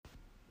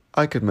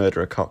I Could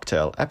Murder a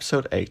Cocktail,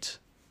 Episode 8,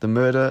 The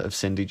Murder of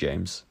Cindy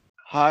James.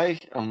 Hi,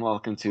 and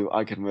welcome to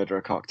I Could Murder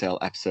a Cocktail,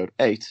 Episode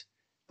 8,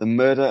 The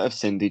Murder of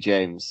Cindy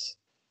James.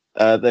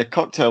 The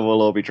cocktail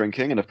we'll all be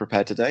drinking and have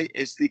prepared today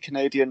is the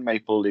Canadian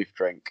maple leaf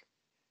drink,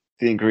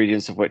 the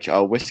ingredients of which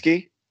are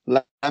whiskey,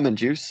 lemon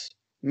juice,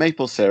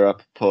 maple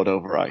syrup poured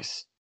over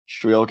ice.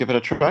 Should we all give it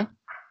a try?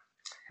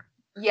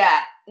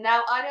 Yeah.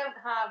 Now, I don't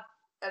have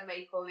a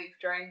maple leaf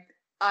drink.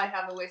 I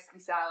have a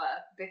whiskey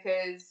sour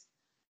because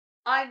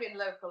I'm in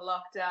local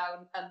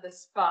lockdown and the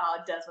spa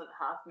doesn't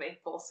have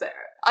maple syrup.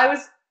 I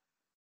was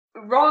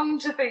wrong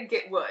to think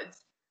it would,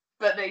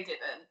 but they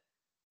didn't.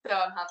 So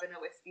I'm having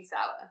a whiskey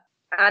sour.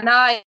 And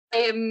I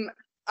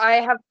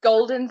have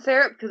golden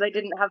syrup because I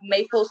didn't have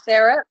maple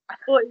syrup. I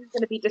thought it was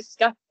going to be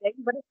disgusting,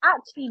 but it's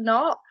actually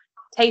not.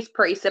 Tastes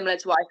pretty similar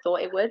to what I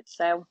thought it would.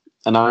 So.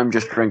 And I'm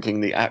just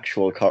drinking the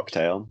actual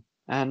cocktail,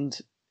 and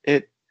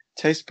it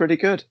tastes pretty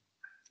good.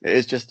 It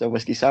is just a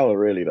whiskey sour,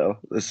 really, though.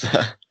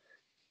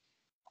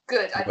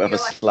 Good. I feel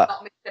like I'm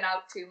not missing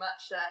out too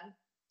much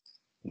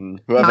then.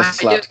 Whoever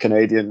slapped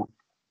Canadian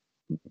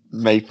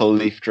maple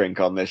leaf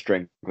drink on this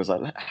drink was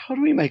like, how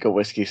do we make a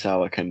whiskey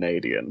sour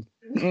Canadian?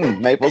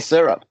 Maple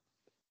syrup.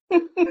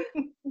 Okay.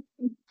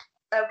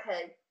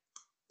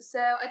 So,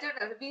 I don't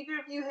know, have either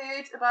of you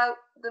heard about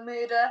the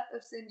murder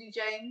of Cindy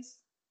James?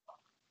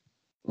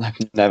 I've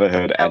never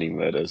heard any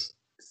murders.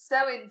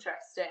 So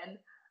interesting.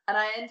 And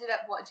I ended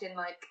up watching,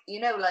 like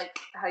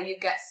how you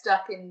get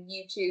stuck in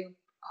YouTube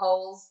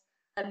holes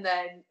and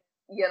then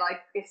you're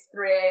like, it's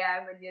 3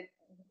 a.m. and you're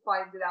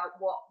finding out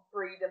what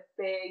breed of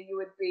beer you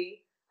would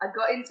be. I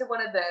got into one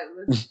of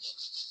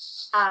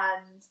those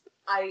and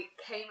I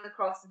came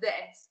across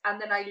this, and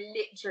then I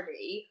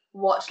literally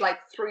watched like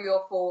 3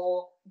 or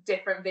 4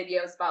 different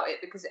videos about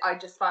it because I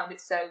just found it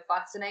so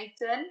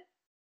fascinating.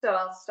 So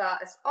I'll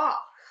start us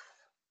off.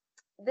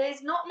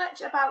 There's not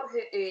much about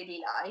her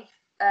early life,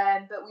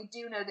 but we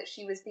do know that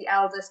she was the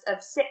eldest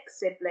of 6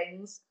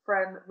 siblings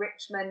from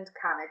Richmond,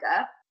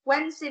 Canada.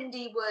 When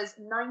Cindy was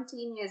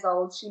 19 years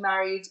old, she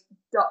married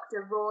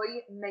Dr.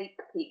 Roy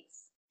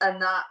Makepeace,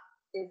 and that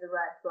is a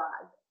red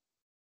flag.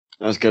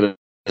 I was going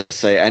to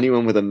say,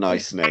 anyone with a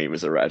nice name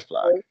is a red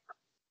flag.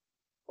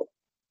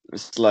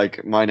 It's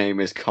like, my name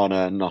is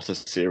Connor, not a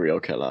serial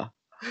killer.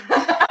 So,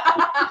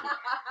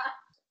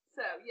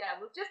 yeah,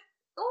 we'll just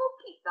all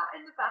keep that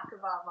in the back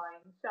of our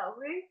minds, shall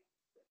we?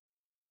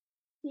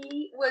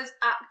 He was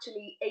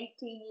actually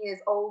 18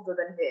 years older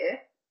than her,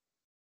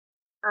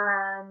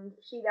 and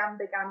she then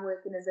began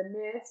working as a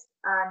nurse,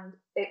 and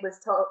it was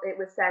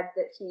said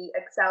that she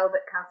excelled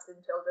at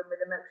counselling children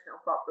with emotional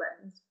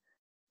problems.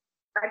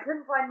 I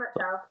couldn't find much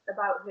else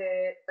about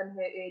her and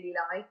her early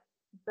life,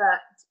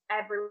 but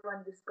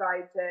everyone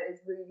described her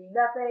as really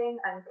loving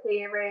and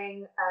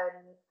caring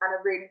and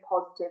a really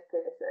positive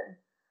person.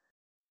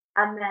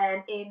 And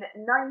then in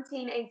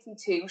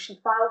 1982,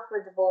 she filed for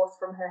a divorce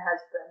from her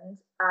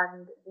husband,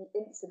 and the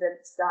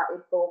incident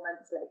started 4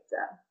 months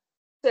later.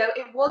 So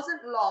it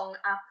wasn't long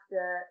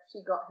after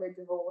she got her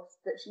divorce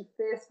that she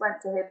first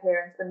went to her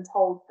parents and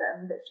told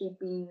them that she'd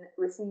been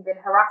receiving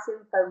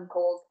harassing phone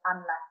calls and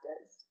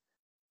letters.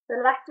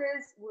 The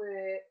letters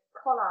were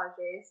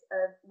collages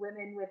of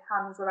women with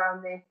hands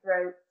around their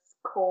throats,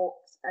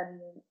 corks,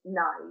 and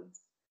knives.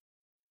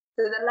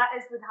 So the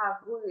letters would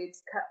have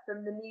words cut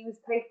from the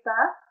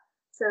newspaper.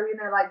 So,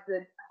 like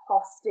the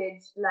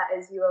hostage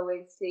letters you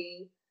always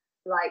see,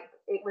 like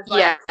it was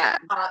like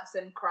arts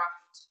and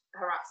craft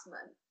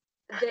harassment.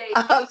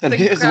 And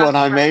here's one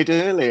I made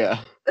earlier.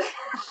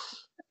 It's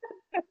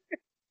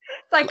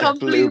like on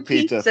Blue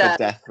Peter for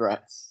death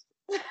threats.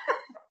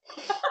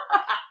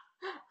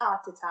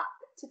 Heart attack.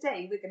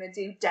 Today we're going to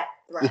do death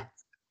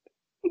threats.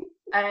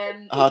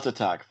 Heart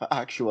attack for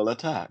actual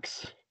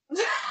attacks.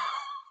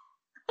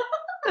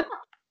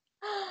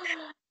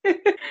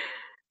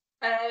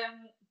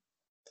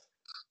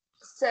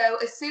 So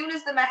as soon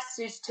as the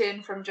message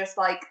turned from just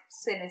like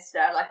sinister,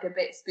 like a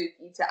bit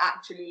spooky, to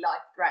actually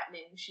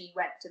life-threatening, she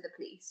went to the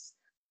police.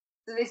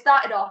 So they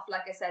started off,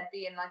 like I said,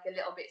 being like a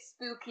little bit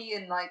spooky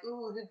and like,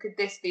 ooh, who could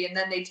this be? And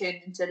then they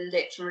turned into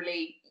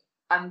literally,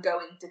 I'm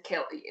going to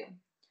kill you.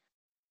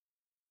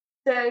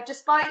 So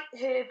despite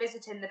her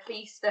visiting the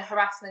police, the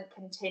harassment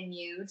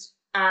continued,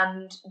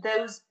 and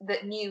those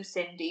that knew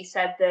Cindy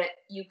said that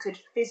you could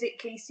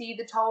physically see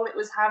the toll it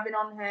was having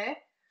on her.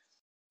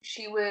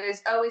 She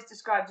was always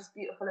described as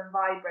beautiful and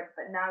vibrant,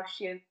 but now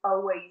she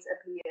always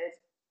appeared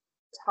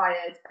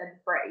tired and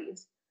frayed,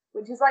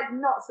 which is like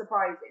not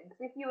surprising,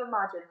 because if you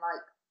imagine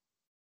like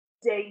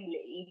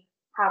daily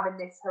having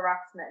this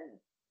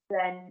harassment,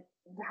 then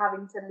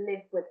having to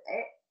live with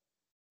it,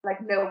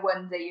 like no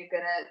wonder you're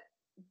gonna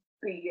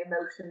be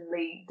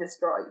emotionally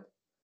destroyed.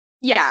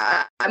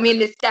 Yeah, I mean,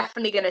 it's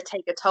definitely going to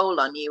take a toll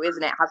on you,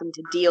 isn't it? Having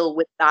to deal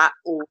with that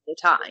all the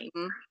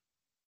time.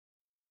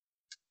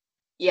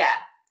 Yeah.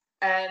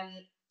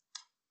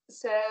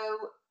 So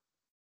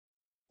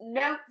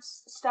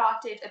notes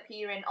started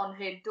appearing on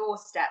her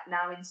doorstep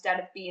now instead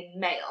of being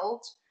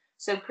mailed.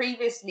 So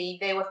previously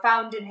they were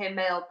found in her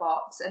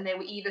mailbox and they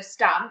were either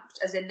stamped,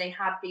 as in they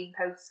had been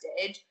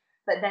posted,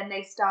 but then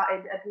they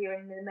started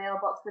appearing in the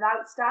mailbox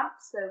without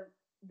stamps, so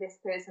this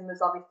person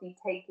was obviously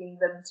taking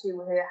them to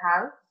her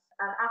house.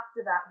 And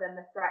after that, then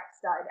the threat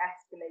started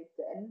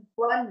escalating.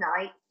 One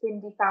night,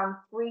 Cindy found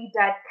 3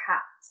 dead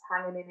cats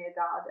hanging in her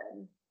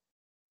garden.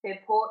 Her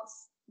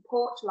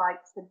porch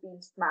lights had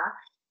been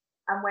smashed,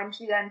 and when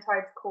she then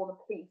tried to call the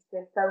police,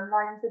 her phone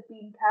lines had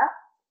been cut,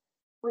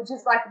 which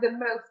is like the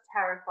most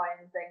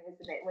terrifying thing,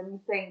 isn't it? When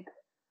you think,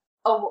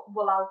 oh,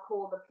 well, I'll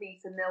call the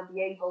police and they'll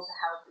be able to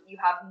help, but you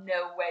have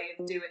no way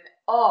of doing it.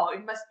 Oh,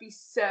 it must be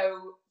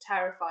so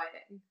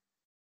terrifying.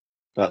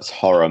 That's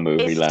horror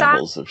movie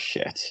levels of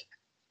shit.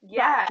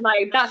 Yeah.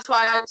 Like, that's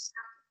why I was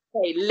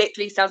saying,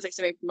 literally sounds like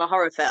something from a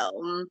horror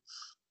film.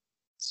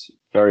 It's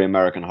very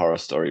American Horror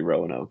Story,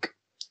 Roanoke.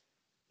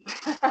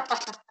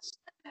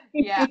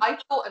 Yeah, I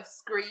thought of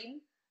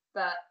Scream,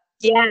 but...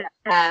 Yeah.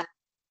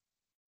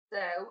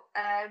 So,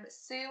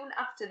 soon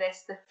after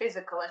this, the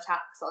physical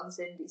attacks on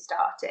Cindy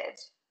started.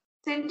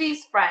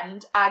 Cindy's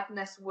friend,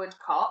 Agnes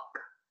Woodcock,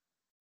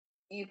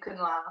 you can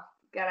laugh,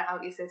 get it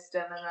out your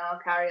system, and then I'll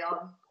carry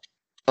on.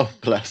 Oh,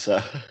 bless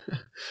her.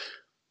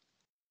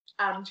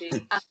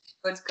 Angie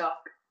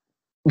Woodcock.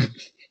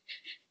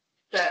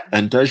 So,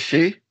 and does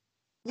she?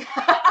 So,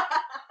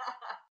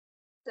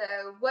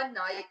 one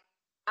night,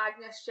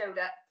 Agnes showed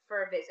up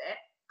for a visit.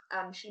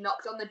 She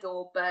knocked on the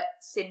door, but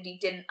Cindy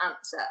didn't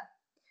answer.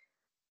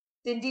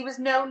 Cindy was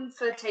known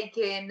for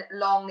taking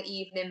long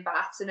evening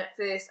baths, and at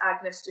first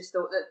Agnes just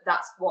thought that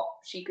that's what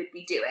she could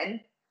be doing.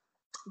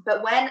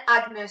 But when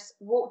Agnes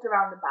walked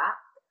around the back,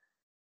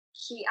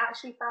 she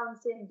actually found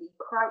Cindy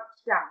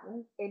crouched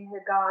down in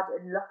her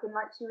garden, looking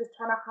like she was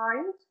trying to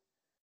hide.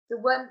 So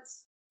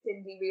once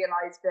Cindy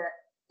realised that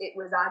it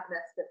was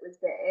Agnes that was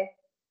there,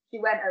 she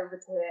went over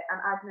to her,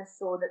 and Agnes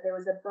saw that there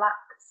was a black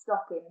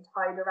stocking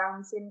tied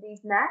around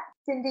Cindy's neck.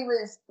 Cindy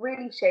was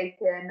really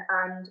shaken,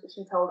 and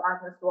she told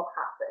Agnes what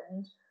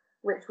happened,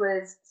 which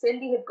was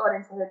Cindy had gone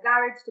into her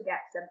garage to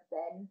get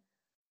something,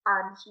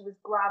 and she was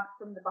grabbed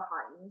from the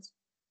behind.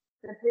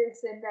 The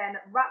person then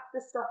wrapped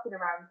the stocking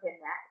around her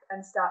neck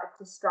and started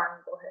to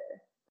strangle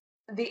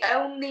her. The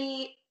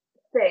only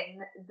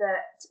thing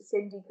that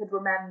Cindy could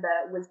remember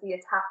was the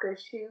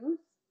attacker's shoes,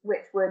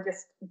 which were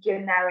just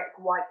generic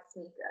white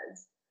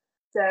sneakers.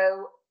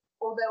 So,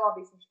 although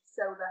obviously she's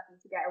so lucky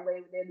to get away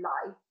with her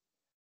life,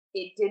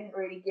 it didn't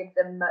really give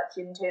them much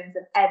in terms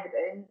of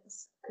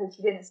evidence, because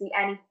she didn't see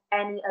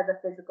any other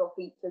physical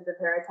features of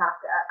her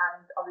attacker,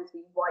 and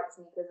obviously white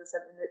sneakers are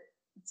something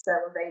that's so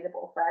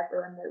available for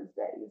everyone those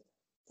days.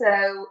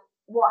 So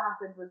what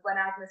happened was when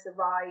Agnes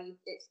arrived,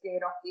 it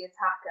scared off the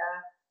attacker,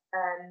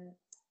 and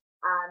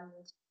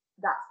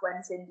that's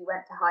when Cindy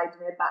went to hide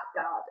in her back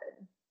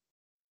garden.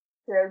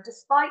 So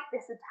despite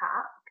this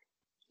attack,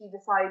 she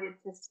decided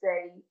to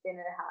stay in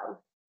her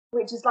house,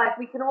 which is like,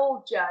 we can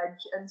all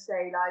judge and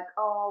say like,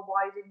 oh,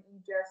 why didn't you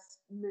just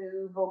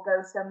move or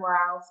go somewhere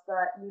else?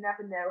 But you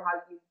never know how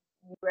you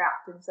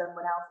react in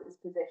someone else's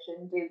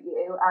position, do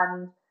you?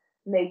 And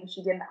maybe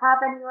she didn't have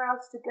anywhere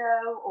else to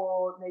go,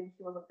 or maybe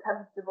she wasn't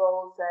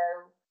comfortable. So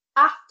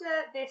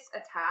after this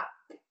attack,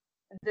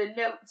 the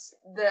notes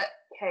that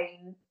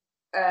came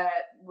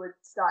were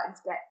starting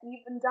to get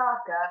even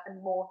darker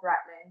and more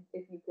threatening,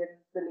 if you can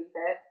believe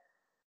it.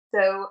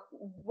 So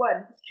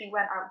once she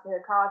went out to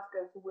her car to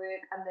go to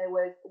work, and there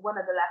was one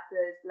of the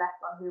letters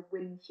left on her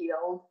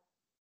windshield,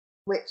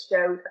 which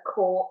showed a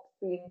corpse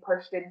being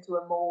pushed into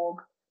a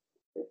morgue,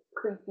 with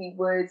creepy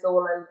words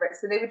all over it.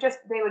 So they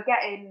were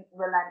getting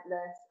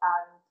relentless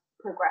and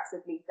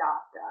progressively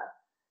darker.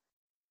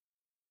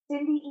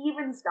 Cindy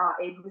even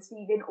started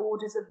receiving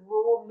orders of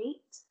raw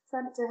meat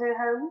sent to her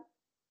home.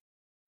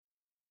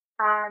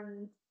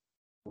 And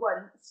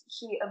once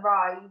she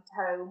arrived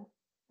home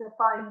to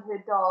find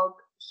her dog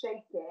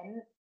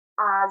shaking,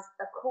 as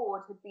a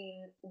cord had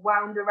been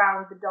wound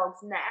around the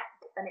dog's neck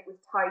and it was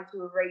tied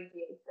to a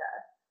radiator.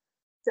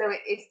 So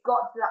it's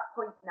got to that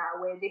point now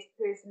where this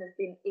person has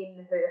been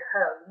in her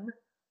home.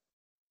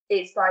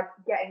 It's like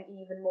getting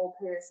even more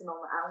personal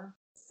now.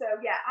 So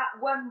yeah,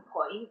 at one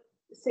point,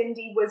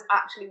 Cindy was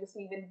actually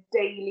receiving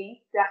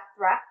daily death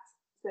threats.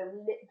 So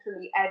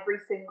literally every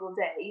single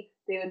day,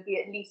 there would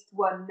be at least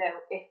one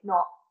note, if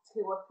not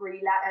 2 or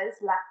 3 letters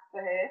left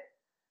for her,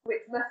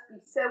 which must be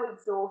so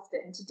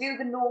exhausting to do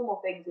the normal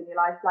things in your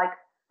life, like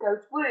go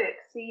to work,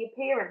 see your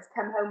parents,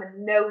 come home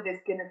and know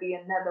there's going to be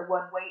another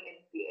one waiting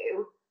for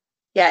you.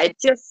 Yeah, it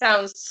just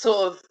sounds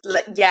sort of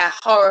like, yeah,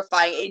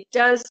 horrifying. It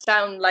does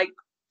sound like,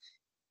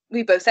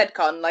 we both said,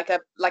 Con, like a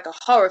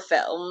horror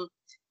film.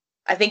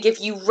 I think if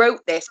you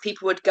wrote this,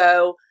 people would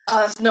go,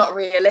 oh, it's not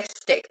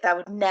realistic. That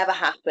would never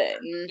happen.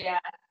 Yeah.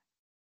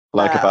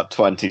 Like about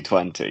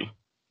 2020.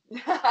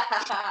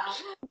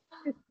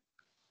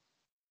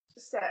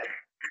 So,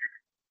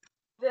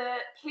 the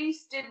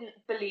police didn't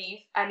believe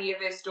any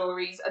of her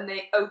stories, and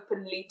they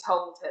openly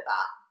told her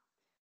that.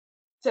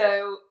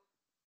 So,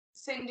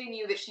 Cindy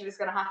knew that she was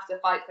going to have to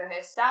fight for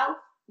herself,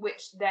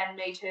 which then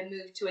made her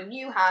move to a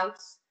new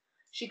house.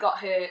 She got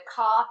her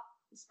car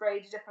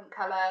sprayed a different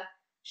colour.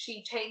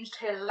 She changed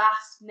her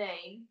last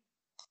name,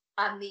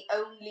 and the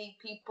only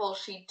people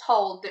she'd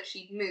told that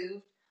she'd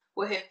moved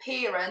were her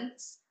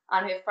parents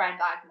and her friend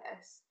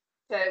Agnes.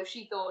 So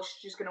she thought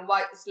she was going to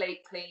wipe the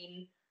slate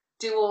clean,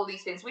 do all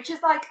these things, which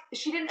is like,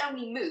 she didn't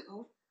only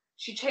move,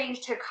 she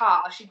changed her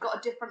car, she'd got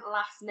a different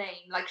last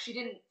name, like she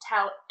didn't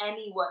tell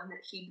anyone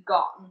that she'd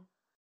gone,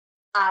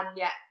 and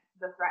yet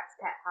the threats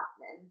kept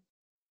happening.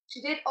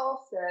 She did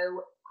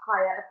also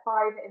hire a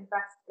private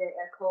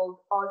investigator called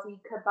Ozzy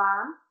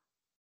Caban,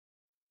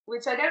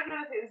 which I don't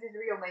know if it was his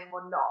real name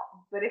or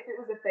not, but if it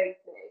was a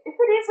fake name, if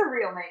it is a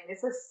real name,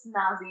 it's a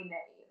snazzy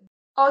name.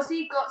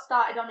 Ozzy got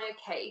started on her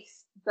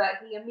case,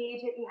 but he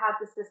immediately had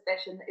the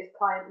suspicion that his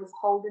client was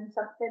holding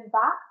something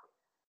back.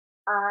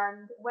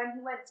 And when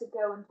he went to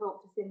go and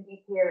talk to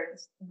Cindy's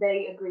parents,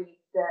 they agreed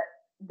that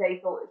they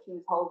thought that she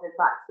was holding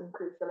back some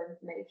crucial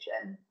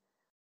information.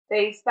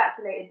 They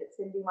speculated that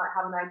Cindy might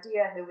have an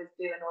idea who was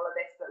doing all of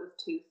this, but was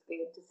too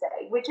scared to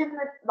say, which isn't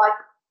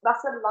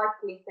that's a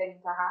likely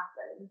thing to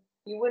happen.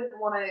 You wouldn't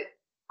want to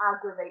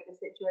aggravate the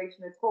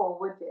situation at all,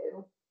 would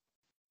you?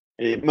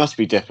 It must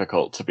be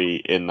difficult to be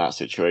in that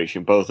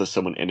situation, both as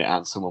someone in it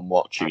and someone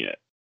watching it.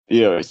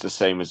 You know, it's the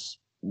same as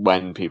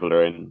when people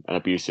are in an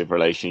abusive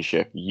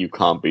relationship. You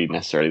can't be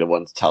necessarily the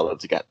one to tell them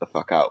to get the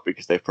fuck out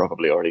because they've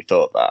probably already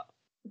thought that.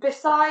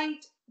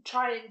 Besides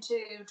trying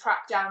to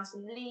track down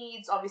some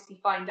leads, obviously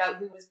find out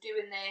who was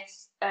doing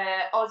this,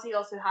 Ozzy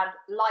also had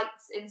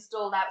lights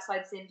installed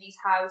outside Cindy's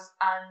house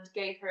and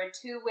gave her a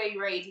two-way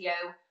radio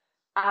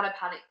and a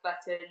panic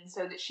button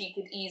so that she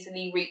could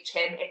easily reach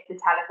him if the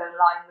telephone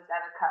line was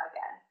ever cut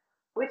again.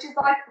 Which is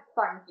like,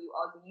 thank you,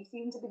 Ozzy. You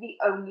seem to be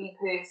the only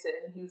person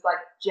who's like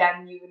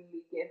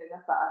genuinely giving a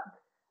fuck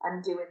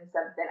and doing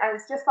something. And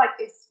it's just like,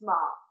 it's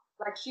smart.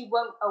 Like, she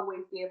won't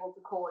always be able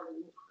to call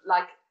you.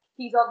 Like,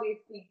 he's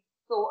obviously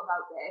thought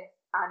about this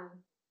and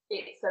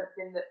it's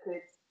something that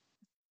could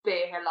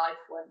spare her life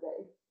one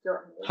day. Do you know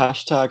what I mean?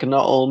 Hashtag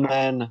not all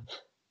men.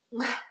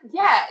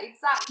 Yeah,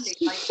 exactly.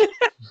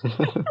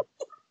 Like,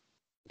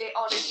 it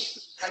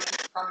honestly feels like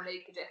it's trying to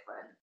make a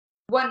difference.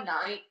 One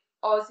night,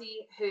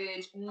 Ozzy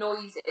heard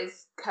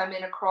noises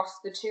coming across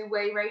the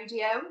two-way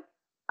radio,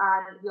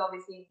 and he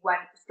obviously went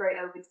straight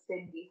over to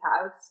Cindy's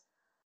house.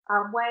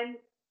 And when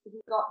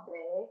he got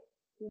there,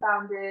 he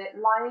found her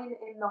lying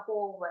in the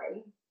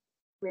hallway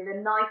with a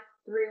knife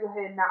through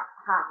her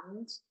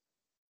hand,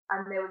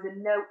 and there was a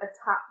note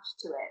attached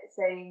to it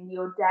saying,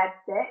 "You're dead,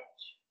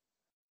 bitch."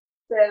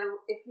 So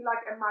if you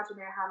like imagine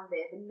her hand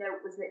there, the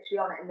note was literally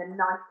on it and the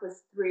knife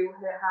was through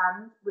her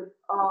hand with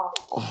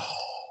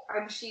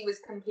and she was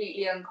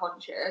completely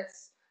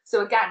unconscious.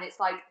 So again,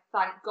 it's like,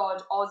 thank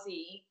God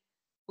Ozzy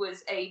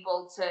was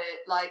able to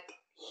like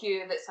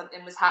hear that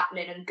something was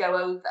happening and go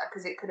over,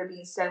 because it could have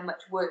been so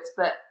much worse,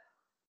 but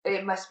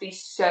it must be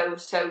so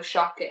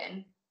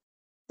shocking.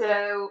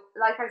 So,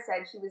 like I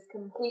said, she was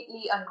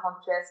completely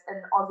unconscious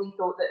and Ozzy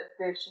thought that at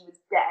first she was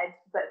dead,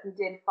 but he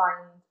did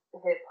find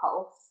her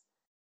pulse.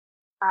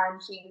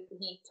 And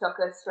he took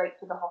her straight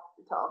to the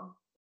hospital.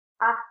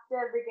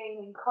 After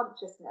regaining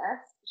consciousness,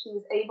 she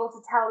was able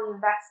to tell the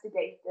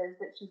investigators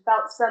that she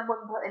felt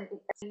someone putting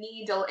a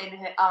needle in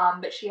her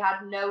arm, but she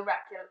had no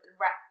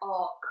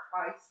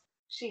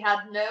She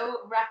had no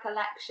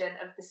recollection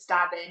of the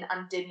stabbing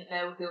and didn't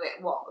know who it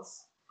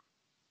was.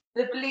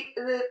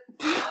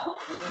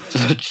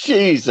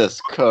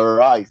 Jesus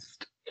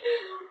Christ!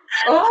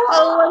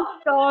 Oh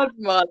my God,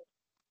 man!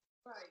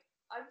 Right.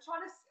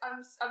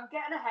 I'm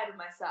getting ahead of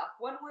myself.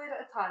 One word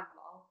at a time,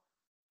 Lol.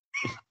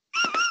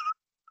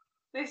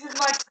 This is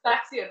my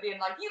dyslexia being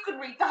like, you can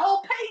read the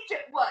whole page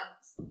at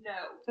once.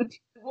 No.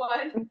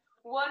 One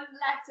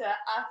letter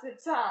at a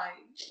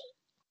time.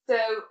 So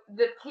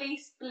the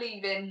police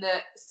believing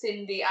that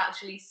Cindy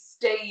actually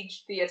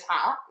staged the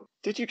attack.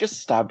 Did you just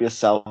stab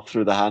yourself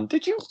through the hand?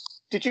 Did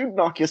you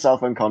knock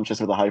yourself unconscious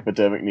with a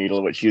hypodermic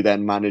needle, which you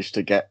then managed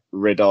to get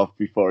rid of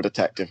before a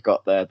detective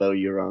got there, though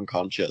you were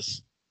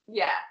unconscious?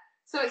 Yeah.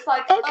 So it's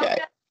like, okay,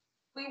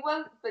 we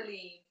won't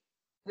believe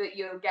that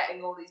you're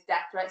getting all these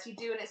death threats. You're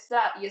doing it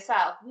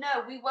yourself.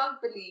 No, we won't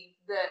believe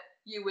that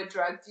you were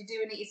drugged. You're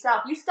doing it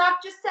yourself. You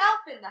stabbed yourself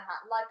in the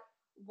hand. Like,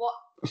 what?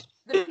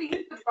 The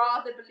police would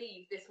rather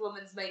believe this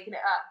woman's making it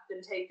up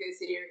than take her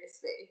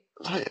seriously.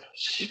 Like,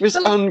 she was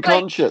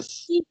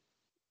unconscious.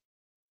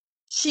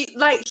 She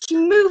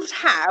moved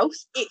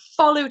house. It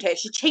followed her.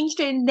 She changed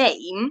her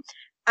name.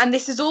 And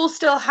this is all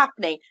still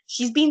happening.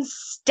 She's been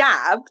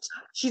stabbed.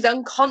 She's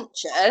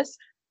unconscious.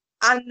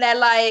 And they're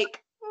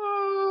like,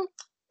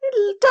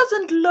 it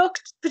doesn't look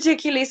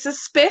particularly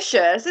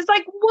suspicious. It's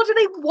like, what do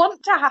they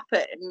want to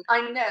happen?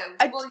 I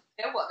know. Well,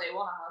 you know what they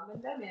want to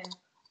happen, don't you?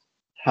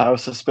 How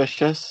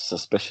suspicious?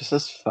 Suspicious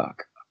as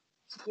fuck.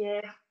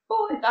 Yeah.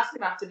 Boy, that's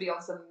going to have to be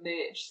on some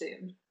merch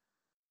soon.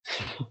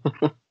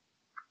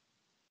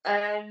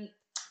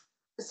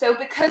 So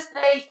because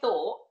they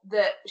thought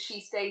that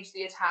she staged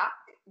the attack,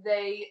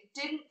 they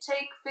didn't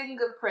take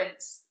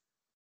fingerprints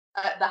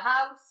at the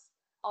house,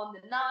 on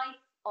the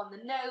knife, on the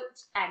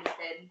note,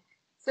 anything.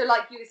 So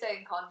like you were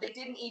saying, Con, they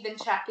didn't even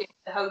check if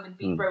the home had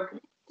been broken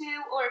into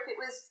or if it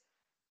was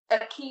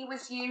a key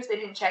was used. They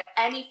didn't check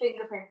any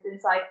fingerprints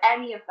inside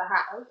any of the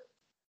house.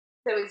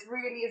 So it's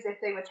really as if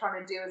they were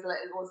trying to do as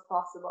little as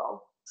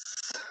possible.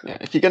 Yeah,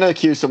 if you're going to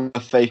accuse someone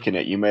of faking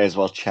it, you may as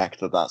well check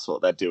that that's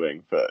what they're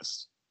doing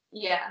first.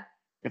 Yeah.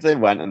 If they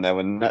went and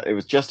it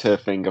was just her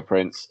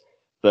fingerprints,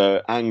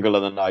 the angle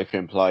of the knife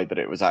implied that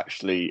it was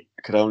actually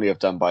could only have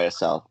done by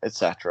herself,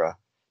 etc.,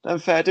 then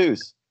fair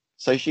dues.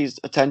 So she's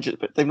attention,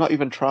 but they've not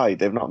even tried.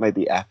 They've not made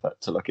the effort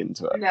to look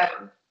into it. No.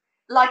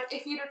 Like,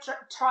 if you'd have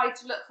tried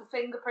to look for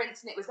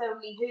fingerprints and it was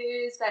only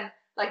hers, then,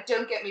 like,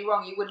 don't get me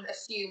wrong, you wouldn't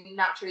assume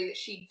naturally that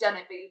she'd done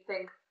it, but you'd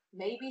think,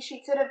 maybe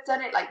she could have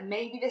done it, like,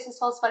 maybe this is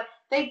falsified.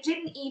 They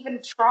didn't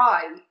even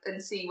try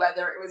and see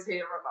whether it was her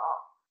or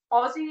not.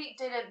 Ozzy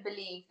didn't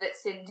believe that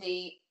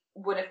Cindy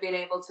would have been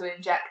able to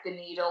inject the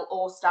needle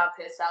or stab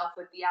herself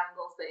with the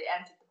angles that it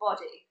entered the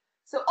body.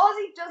 So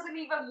Ozzy doesn't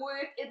even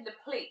work in the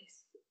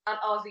police, and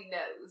Ozzy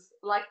knows.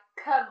 Like,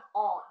 come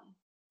on.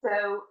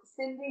 So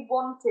Cindy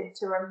wanted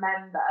to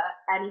remember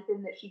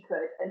anything that she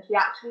could, and she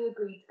actually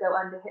agreed to go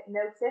under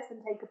hypnosis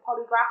and take a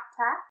polygraph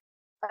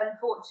test.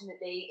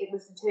 Unfortunately, it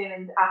was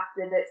determined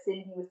after that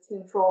Cindy was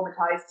too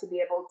traumatized to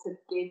be able to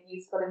give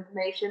useful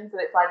information. So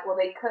it's like, well,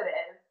 they could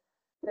have,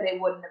 but it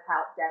wouldn't have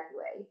helped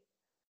anyway.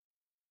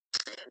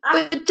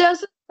 But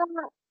doesn't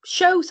that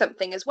show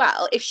something as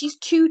well? If she's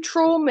too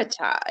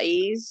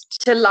traumatized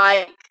to,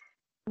 like,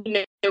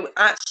 you know,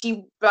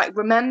 actually, like,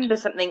 remember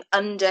something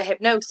under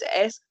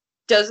hypnosis,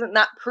 doesn't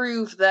that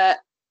prove that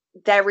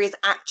there is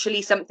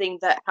actually something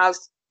that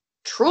has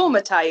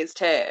traumatized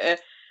her?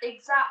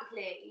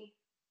 Exactly.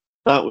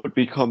 That would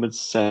be common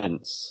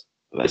sense.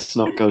 Let's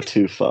not go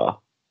too far.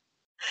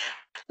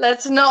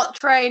 Let's not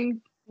try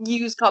and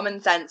use common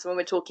sense when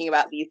we're talking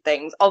about these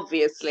things,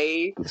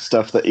 obviously. The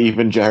stuff that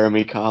even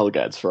Jeremy Kyle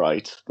gets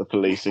right, the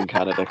police in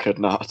Canada could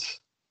not.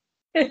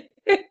 After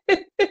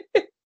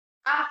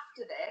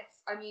this,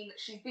 I mean,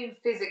 she's been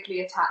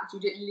physically attacked.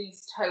 You'd at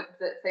least hope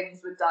that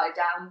things would die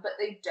down, but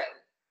they don't.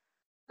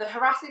 The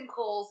harassing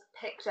calls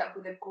picked up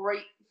with a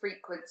great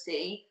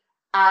frequency,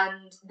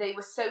 and they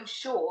were so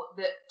short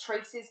that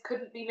traces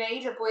couldn't be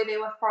made of where they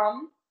were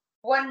from.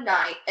 One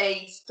night,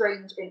 a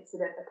strange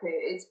incident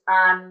occurred,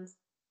 and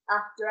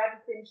after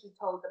everything she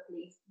told the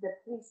police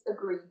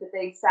agreed that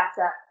they'd set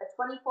up a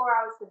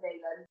 24-hour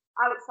surveillance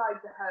outside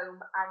the home,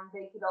 and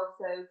they could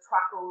also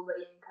track all the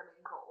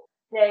incoming calls.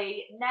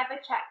 They never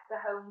checked the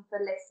home for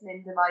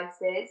listening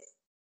devices.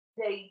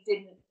 They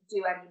didn't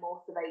do any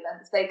more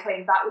surveillance. They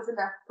claimed that was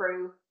enough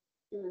proof.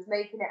 She was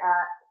making it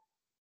up.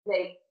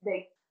 They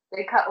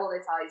cut all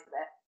their ties with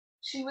it.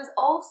 She was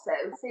also,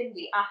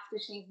 Cindy,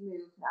 after she's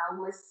moved now,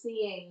 was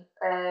seeing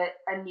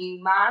a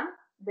new man.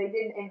 They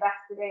didn't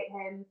investigate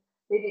him.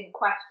 They didn't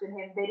question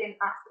him. They didn't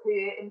ask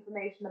her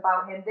information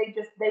about him.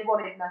 They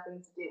wanted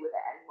nothing to do with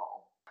it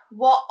anymore.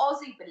 What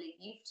Ozzy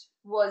believed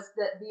was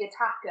that the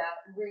attacker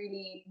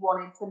really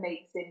wanted to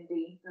make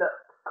Cindy look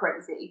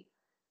crazy.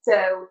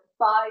 So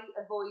by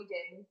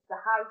avoiding the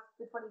house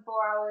for 24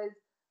 hours,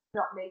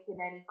 not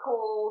making any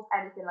calls,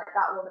 anything like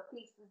that, while the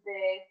police was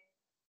there,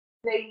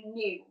 they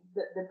knew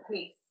that the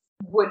police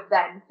would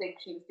then think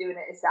she was doing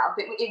it herself.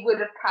 It would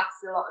have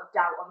cast a lot of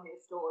doubt on her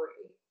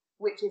story,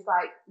 which is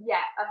like,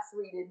 yeah, us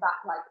reading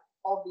back, like,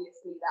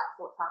 obviously that's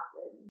what's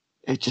happened.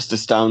 It just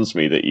astounds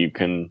me that you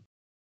can...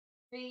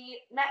 The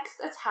next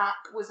attack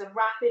was a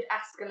rapid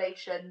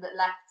escalation that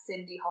left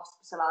Cindy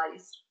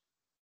hospitalised.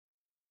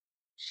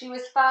 She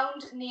was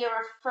found near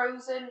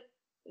frozen,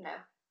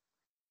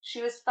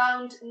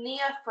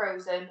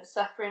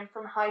 suffering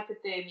from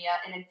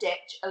hypothermia in a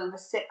ditch over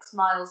 6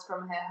 miles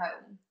from her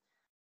home.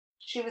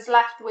 She was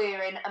left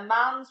wearing a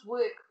man's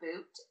work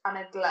boot and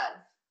a glove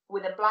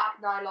with a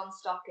black nylon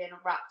stocking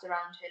wrapped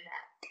around her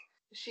neck.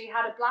 She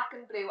had a black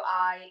and blue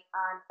eye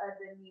and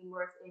other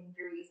numerous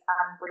injuries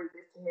and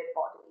bruises to her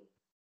body.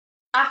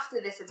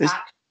 After this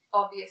attack,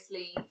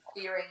 obviously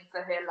fearing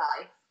for her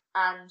life,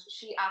 and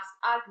she asked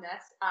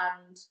Agnes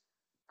and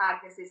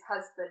Agnes's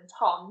husband,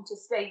 Tom, to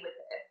stay with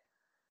her.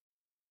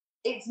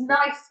 It's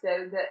nice,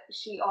 though, that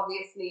she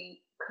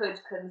obviously could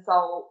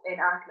console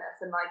in Agnes,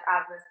 and, like,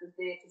 Agnes was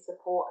there to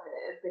support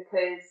her,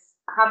 because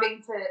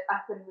having to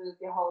up and move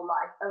your whole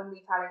life,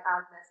 only telling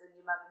Agnes and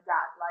your mum and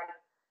dad, like,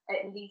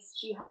 at least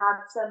she had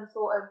some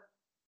sort of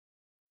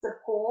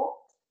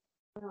support.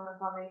 I don't know if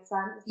that makes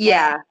sense.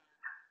 Yeah.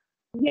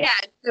 Yeah,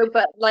 no,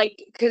 but,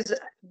 like, because,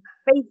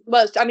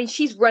 well, I mean,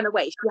 she's run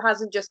away. She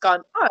hasn't just gone,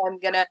 oh, I'm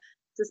going to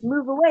just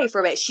move away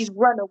from it. She's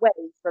run away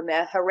from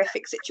a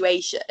horrific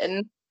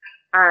situation.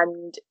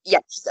 And, yeah,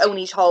 she's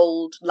only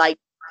told, like,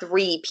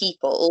 3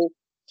 people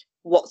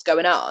what's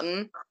going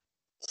on.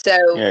 So...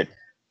 Yeah.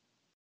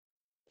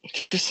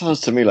 It just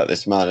sounds to me like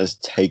this man has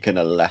taken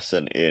a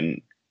lesson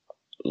in,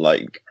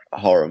 like,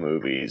 horror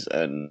movies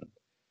and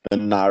the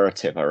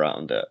narrative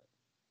around it.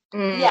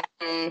 Yeah.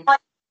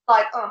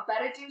 Like, oh,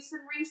 better do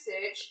some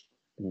research.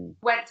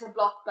 Went to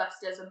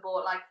Blockbusters and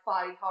bought, like,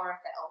 5 horror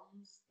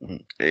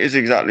films. It is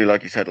exactly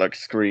like you said, like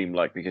Scream,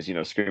 like, because, you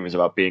know, Scream is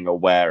about being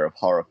aware of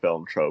horror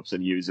film tropes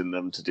and using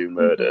them to do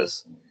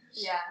murders.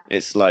 Yeah.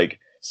 It's like,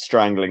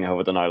 strangling her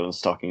with a nylon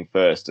stocking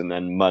first, and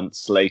then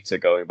months later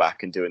going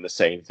back and doing the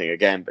same thing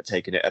again, but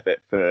taking it a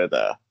bit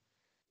further.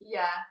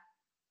 Yeah.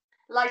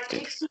 Like,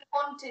 if he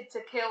wanted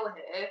to kill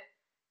her,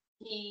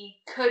 he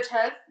could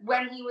have,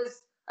 when he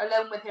was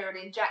alone with her and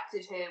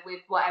injected her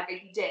with whatever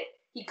he did,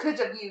 he could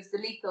have used the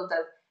lethal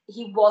dose.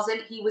 He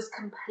wasn't. He was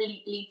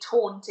completely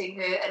taunting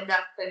her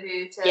enough for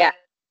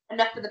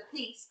the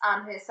police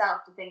and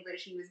herself to think that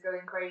she was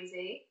going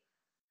crazy.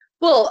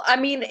 Well, I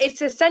mean, it's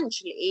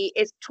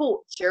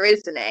torture,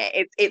 isn't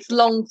it? It's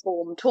long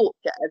form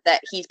torture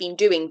that he's been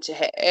doing to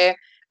her,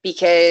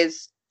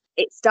 because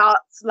it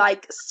starts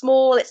like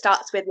small. It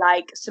starts with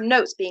like some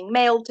notes being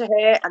mailed to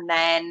her, and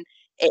then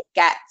it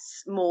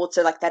gets more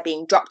to like they're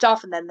being dropped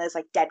off, and then there's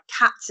like dead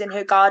cats in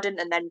her garden,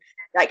 and then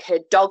like her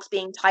dog's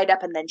being tied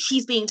up, and then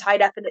she's being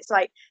tied up, and it's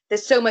like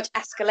there's so much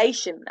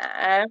escalation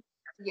there.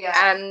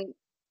 Yeah. And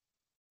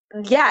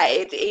yeah,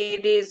 it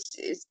is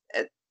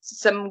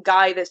some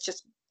guy that's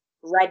just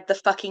read the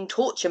fucking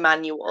torture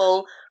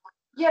manual.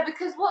 Yeah,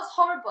 because what's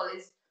horrible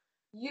is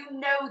you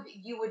know that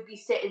you would be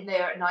sitting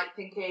there at night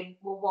thinking,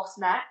 well, what's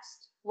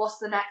next? What's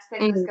the next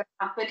thing that's going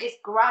to happen? It's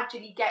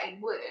gradually getting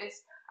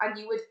worse, and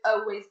you would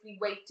always be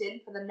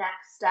waiting for the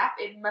next step.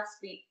 It must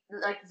be,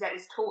 like you said,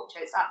 it's torture.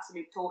 It's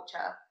absolute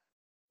torture.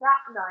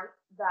 That night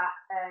that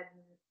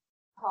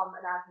Tom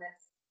and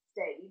Agnes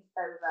stayed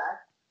over,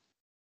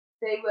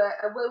 they were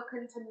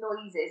awoken to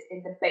noises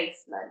in the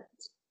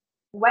basement.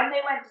 When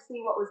they went to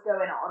see what was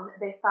going on,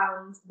 they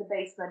found the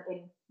basement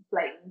in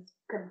flames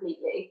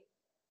completely.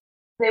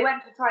 They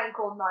went to try and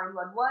call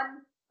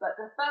 911, but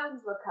the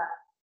phones were cut.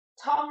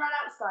 Tom ran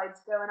outside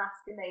to go and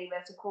ask a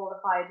neighbour to call the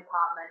fire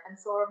department and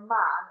saw a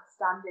man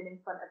standing in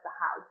front of the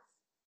house.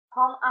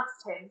 Tom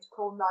asked him to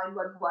call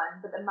 911,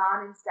 but the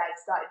man instead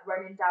started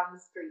running down the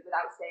street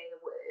without saying a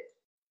word.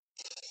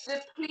 The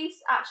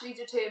police actually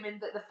determined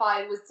that the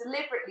fire was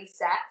deliberately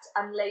set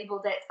and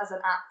labelled it as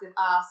an act of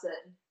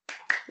arson.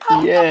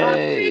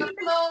 Yay!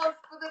 Applause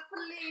for the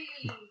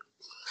police!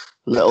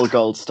 Little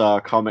Gold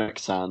Star Comic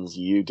Sans,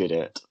 you did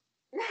it.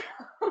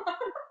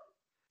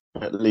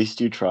 At least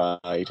you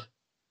tried.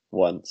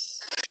 Once.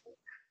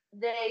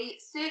 They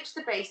searched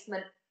the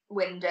basement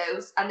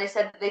windows and they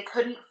said that they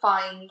couldn't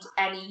find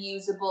any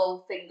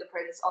usable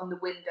fingerprints on the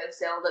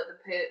windowsill that the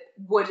perp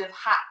would have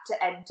had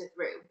to enter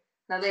through.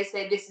 Now they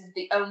say this is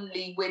the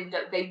only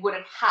window they would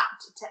have had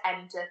to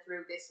enter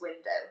through this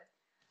window.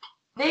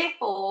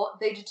 Therefore,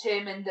 they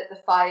determined that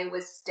the fire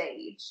was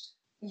staged.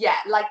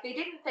 Yeah, like they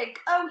didn't think,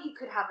 oh, he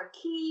could have a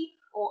key,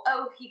 or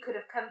oh, he could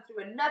have come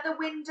through another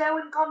window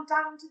and gone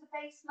down to the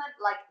basement.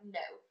 Like, no.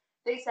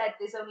 They said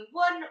there's only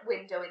one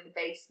window in the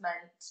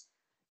basement.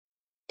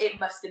 It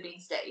must have been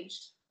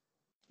staged.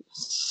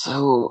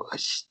 So,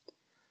 as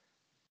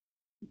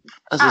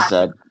I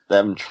said,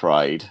 them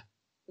tried.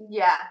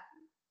 Yeah.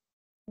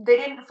 They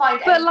didn't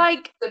find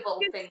any usable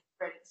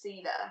fingerprints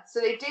either. So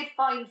they did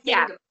find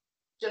fingerprints,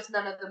 just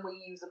none of them were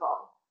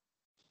usable.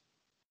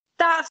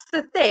 That's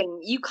the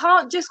thing. You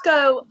can't just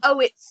go, oh,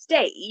 it's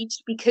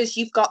staged because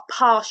you've got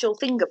partial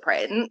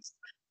fingerprints.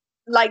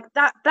 Like,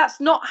 that's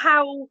not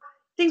how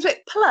things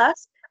work.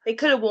 Plus, they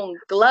could have worn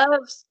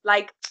gloves.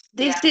 Like,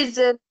 this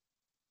isn't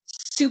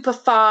super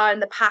far in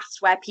the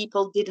past where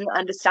people didn't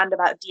understand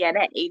about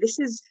DNA. This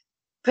is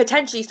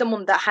potentially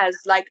someone that has,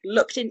 like,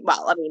 looked in,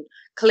 well, I mean,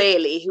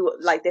 clearly, who,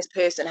 like, this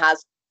person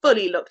has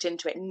fully looked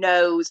into it,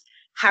 knows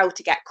how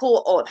to get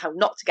caught or how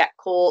not to get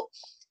caught.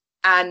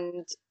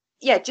 And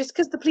yeah, just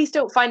because the police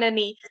don't find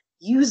any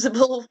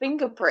usable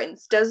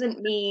fingerprints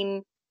doesn't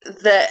mean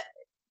that.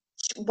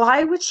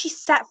 Why would she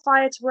set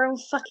fire to her own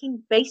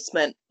fucking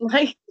basement?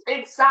 Like,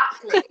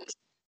 exactly.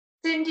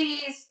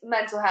 Cindy's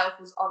mental health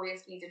was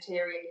obviously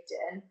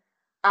deteriorating,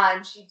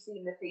 and she'd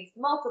seen the police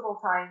multiple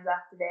times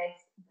after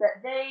this,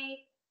 but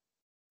they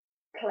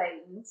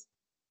claimed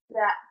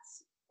that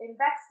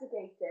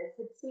investigators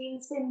had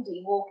seen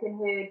Cindy walking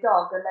her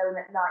dog alone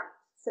at night,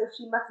 so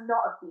she must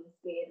not have been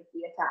scared of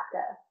the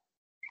attacker.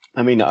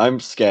 I mean, I'm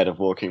scared of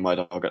walking my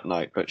dog at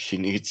night, but she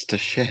needs to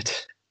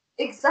shit.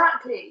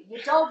 Exactly.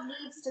 Your dog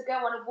needs to go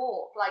on a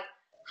walk. Like,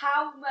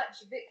 how much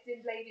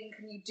victim blaming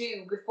can you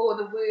do before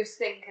the worst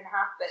thing can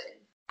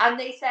happen? And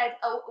they said,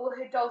 oh, well,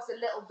 her dog's a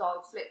little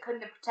dog, so it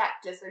couldn't have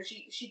protected her, so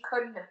she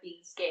couldn't have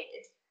been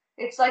scared.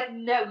 It's like,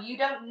 no, you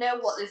don't know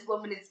what this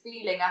woman is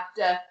feeling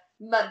after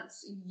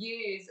months,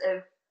 years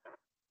of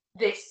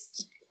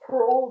this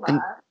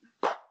trauma.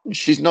 And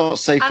she's not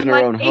safe in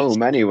her own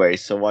home anyway,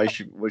 so why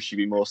would she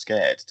be more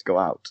scared to go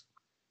out?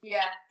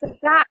 Yeah.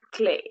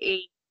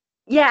 Exactly.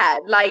 Yeah,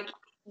 like,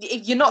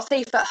 you're not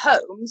safe at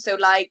home, so,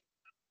 like,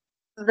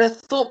 the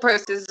thought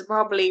process is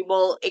probably,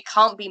 well, it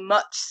can't be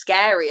much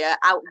scarier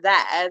out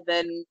there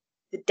than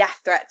the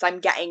death threats I'm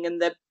getting and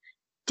the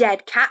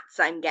dead cats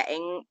I'm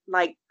getting.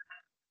 Like,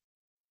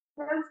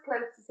 those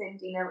close to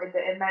Cindy noted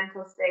that her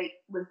mental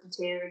state was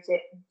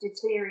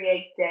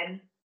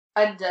deteriorating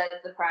under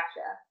the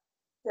pressure.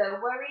 So,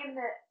 worrying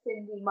that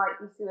Cindy might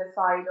be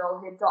suicidal,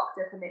 her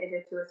doctor committed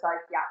her to a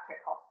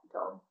psychiatric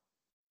hospital.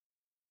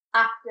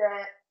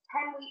 After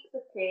 10 weeks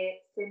of care,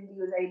 Cindy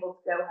was able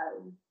to go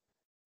home.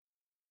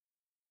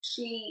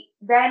 She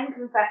then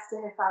confessed to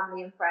her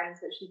family and friends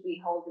that she'd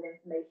been holding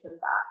information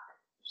back.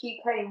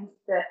 She claimed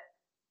that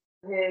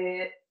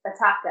her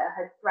attacker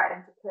had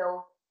threatened to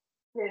kill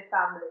her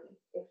family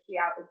if she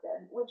outed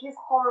them, which is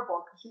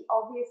horrible because she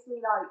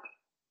obviously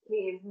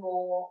cares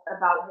more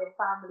about her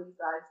family's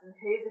lives than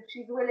hers if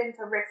she's willing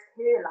to risk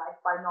her life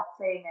by not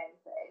saying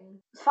anything.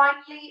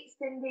 Finally,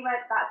 Cindy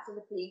went back to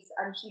the police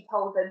and she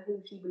told them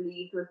who she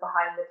believed was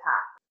behind the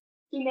attack.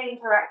 She named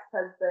her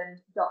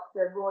ex-husband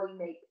Dr. Roy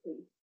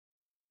Makepeace,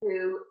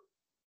 who,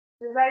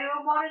 does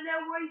anyone want to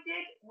know what he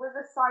did? Was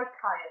a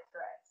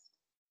psychiatrist.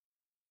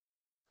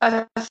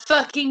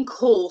 Fucking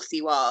course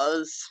he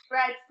was.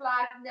 Red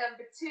flag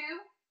number 2.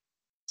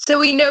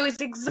 So he knows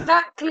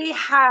exactly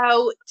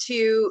how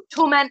to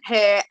torment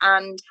her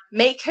and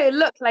make her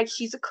look like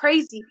she's a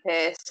crazy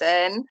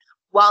person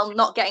while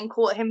not getting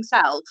caught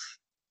himself.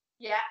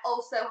 Yeah,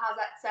 also has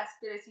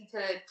accessibility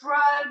to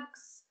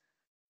drugs,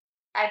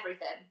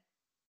 everything.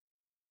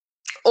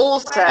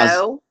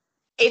 Also,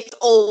 it's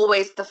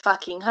always the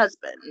fucking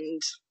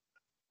husband.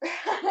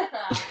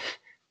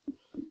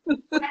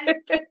 When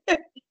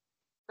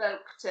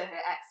spoke to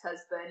her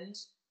ex-husband,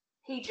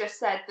 he just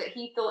said that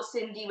he thought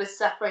Cindy was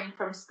suffering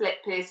from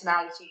split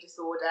personality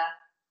disorder,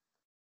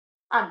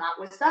 and that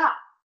was that.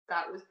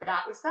 That was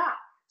that.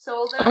 So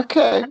although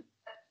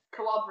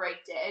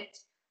corroborated,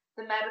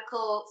 the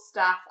medical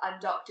staff and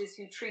doctors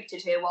who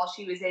treated her while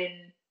she was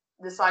in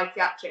the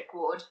psychiatric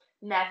ward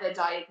never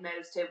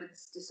diagnosed her with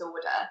this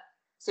disorder.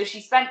 So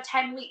she spent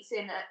 10 weeks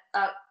in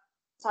a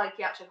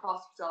psychiatric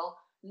hospital.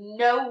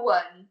 No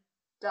one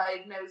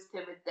diagnosed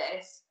her with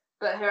this,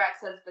 but her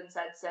ex-husband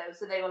said so.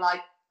 So they were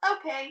like,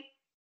 okay.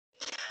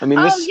 I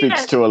mean, this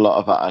speaks to a lot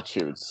of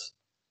attitudes.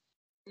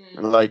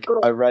 Like,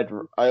 I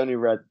only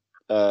read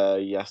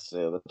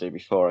yesterday or the day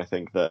before, I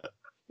think, that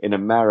in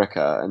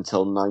America,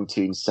 until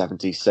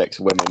 1976,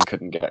 women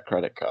couldn't get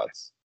credit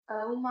cards.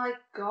 Oh my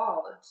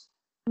god.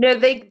 No,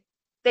 they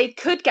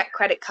could get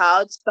credit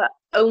cards, but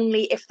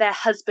only if their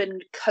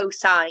husband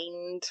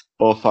co-signed.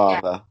 Or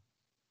father.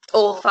 Yeah.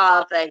 Or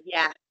father,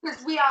 yeah.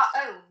 Because we are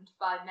owned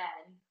by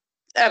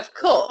men. Of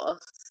course.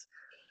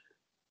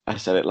 I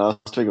said it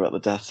last week about the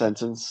death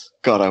sentence.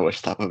 God, I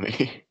wish that were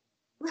me.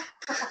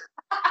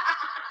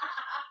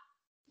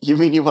 You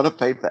mean you want to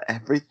pay for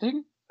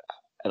everything?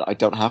 And I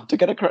don't have to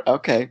get a credit?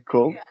 Okay,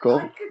 cool.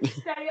 I could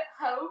stay at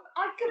home.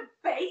 I could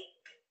bake.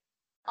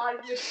 I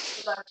would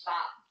love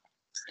that.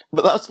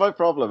 But that's my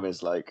problem,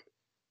 is like,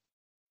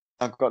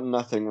 I've got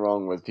nothing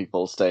wrong with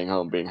people staying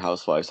home, being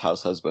housewives,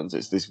 house husbands.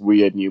 It's this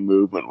weird new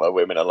movement where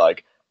women are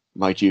like,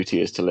 my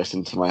duty is to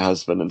listen to my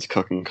husband and to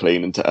cook and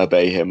clean and to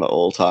obey him at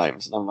all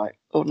times. And I'm like,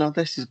 oh, no,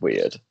 this is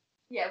weird.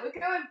 Yeah, we're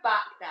going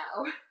back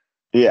now.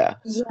 Yeah.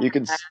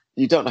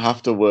 You don't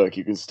have to work.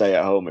 You can stay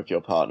at home if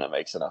your partner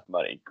makes enough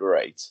money.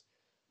 Great.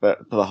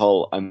 But for the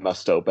whole, I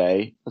must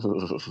obey,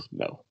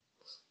 no.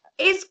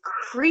 It's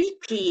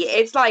creepy.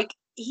 It's like,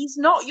 he's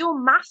not your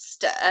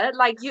master.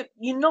 Like,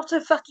 you're not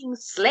a fucking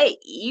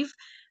slave.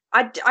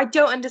 I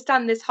don't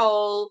understand this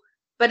whole,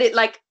 but it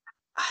like,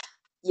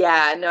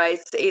 yeah, no,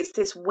 it's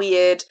this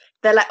weird.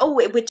 They're like, oh,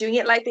 we're doing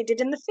it like they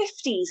did in the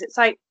 50s. It's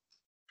like,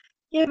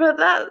 yeah,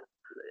 but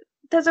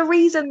there's a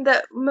reason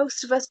that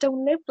most of us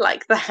don't live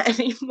like that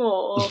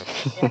anymore.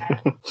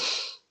 Yeah.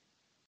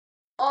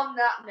 On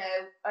that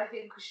note, I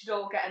think we should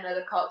all get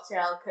another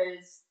cocktail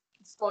because,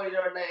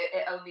 spoiler alert,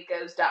 it only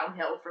goes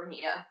downhill from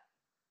here.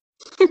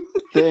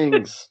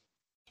 Things.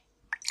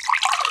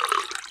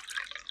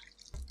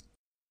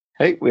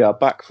 Hey, we are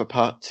back for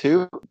part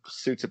 2,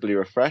 suitably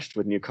refreshed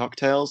with new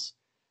cocktails,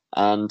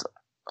 and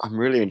I'm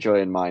really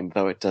enjoying mine,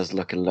 though it does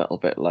look a little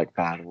bit like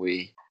bad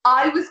wee.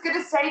 I was going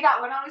to say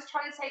that when I was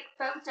trying to take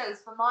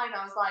photos for mine.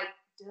 I was like,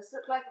 does it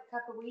look like a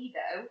cup of wee,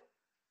 though?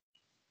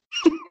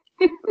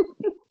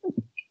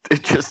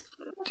 It just,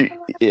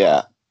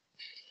 yeah.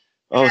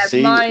 Oh,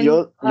 see,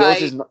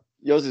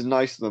 yours is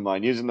nicer than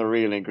mine. Using the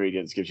real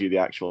ingredients gives you the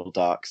actual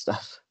dark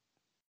stuff.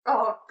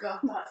 Oh, God,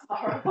 that's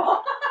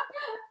horrible.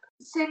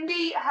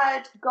 Cindy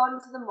had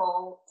gone to the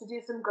mall to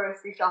do some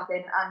grocery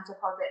shopping and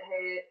deposit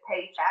her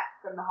paycheck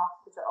from the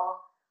hospital,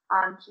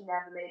 and she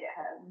never made it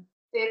home.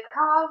 Her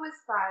car was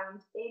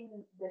found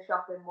in the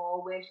shopping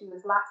mall where she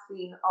was last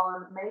seen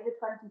on May the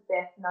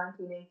 25th,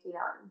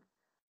 1989.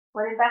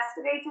 When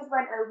investigators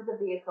went over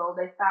the vehicle,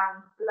 they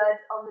found blood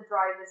on the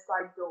driver's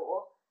side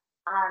door,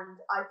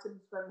 and items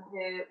from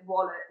her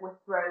wallet were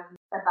thrown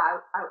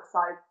about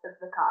outside of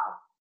the car.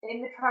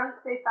 In the trunk,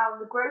 they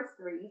found the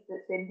groceries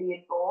that Cindy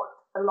had bought,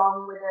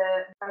 along with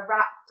a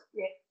wrapped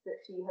gift that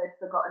she had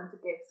forgotten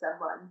to give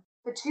someone.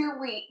 For 2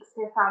 weeks,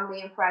 her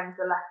family and friends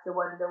were left to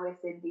wonder where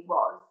Cindy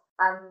was,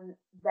 and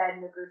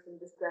then the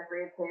gruesome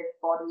discovery of her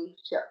body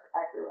shook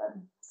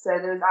everyone. So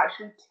there was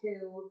actually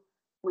 2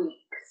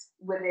 weeks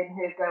within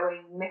her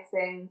going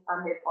missing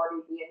and her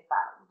body being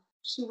found.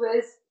 She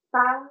was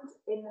found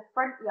in the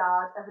front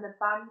yard of an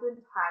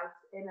abandoned house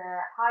in a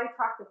high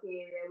traffic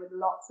area with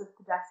lots of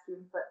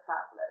pedestrian foot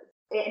travellers.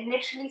 It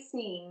initially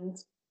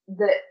seemed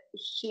that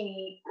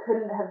she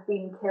couldn't have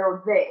been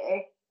killed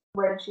there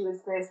when she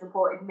was first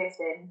reported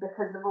missing.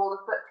 Because of all the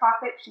foot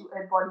traffic,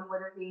 her body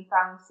would have been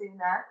found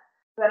sooner.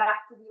 But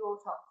after the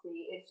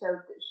autopsy, it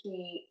showed that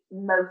she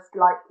most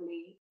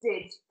likely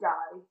did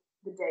die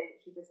the day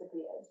that she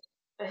disappeared.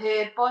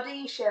 Her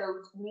body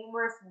showed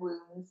numerous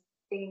wounds,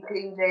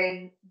 including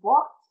an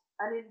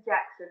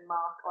injection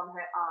mark on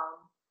her arm.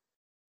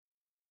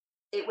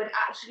 It would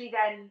actually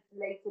then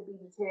later be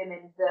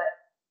determined that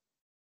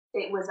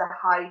it was a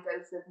high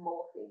dose of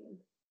morphine.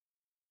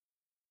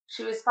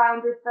 She was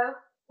found with both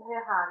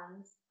her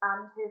hands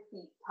and her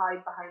feet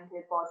tied behind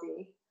her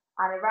body,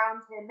 and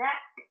around her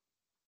neck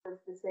was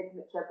the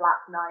signature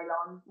black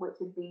nylon, which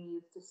had been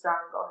used to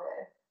strangle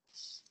her.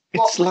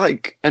 It's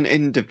like an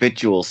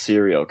individual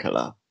serial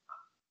killer.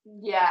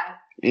 Yeah.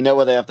 You know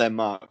where they have their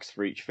marks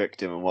for each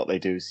victim and what they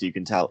do, so you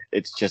can tell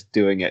it's just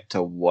doing it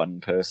to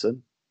one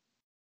person?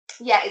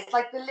 Yeah, it's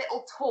like the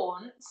little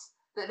taunts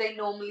that they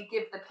normally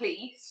give the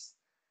police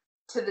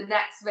to the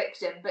next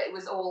victim, but it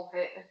was all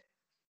her.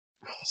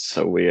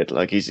 So weird.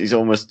 Like he's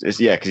almost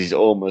because he's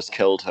almost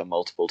killed her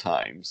multiple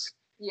times.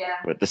 Yeah.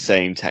 With the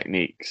same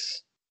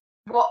techniques.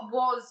 What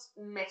was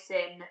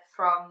missing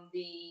from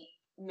the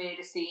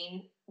murder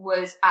scene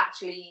was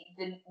actually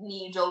the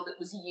needle that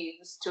was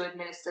used to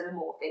administer the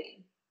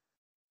morphine.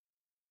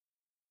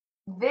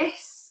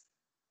 This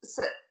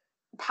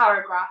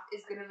paragraph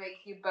is going to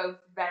make you both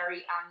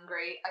very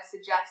angry. I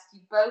suggest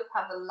you both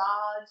have a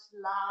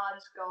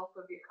large gulp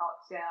of your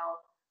cocktail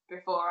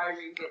before I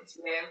read it to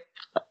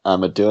you.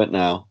 I'm gonna do it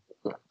now.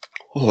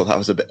 Oh, that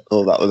was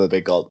a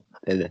big gulp.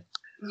 You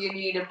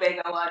need a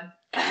bigger one.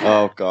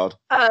 Oh God.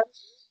 I've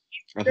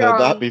heard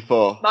that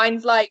before.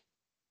 Mine's like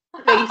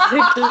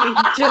basically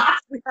just.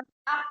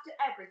 After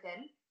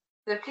everything,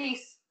 the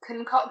police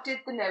concocted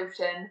the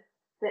notion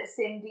that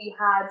Cindy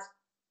had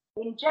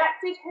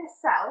injected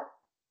herself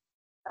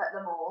at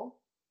the mall,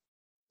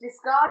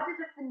 discarded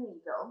of the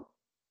needle,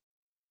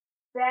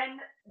 then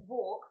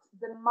walked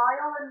the 1.5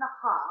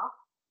 miles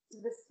to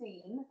the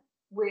scene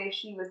where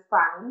she was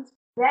found,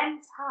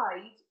 then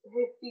tied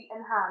her feet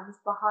and hands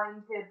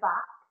behind her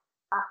back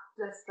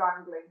after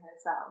strangling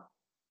herself.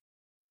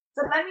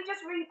 So let me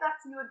just read that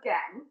to you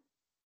again,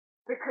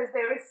 because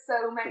there is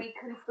so many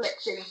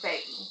conflicting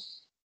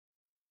things.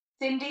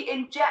 Cindy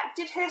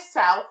injected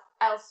herself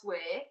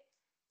elsewhere,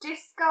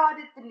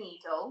 discarded the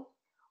needle,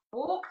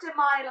 walked 1.5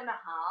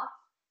 miles,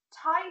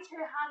 tied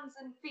her hands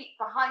and feet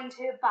behind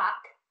her back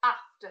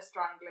after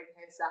strangling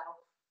herself.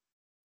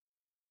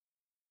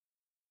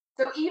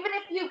 So even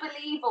if you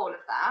believe all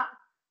of that,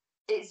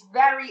 it's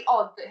very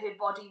odd that her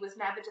body was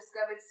never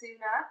discovered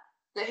sooner,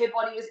 that her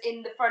body was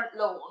in the front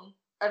lawn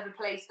of a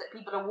place that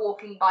people are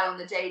walking by on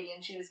the daily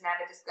and she was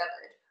never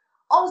discovered.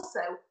 Also,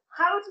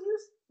 how do you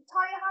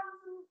tie your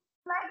hands and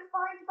legs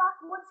behind your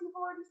back once you've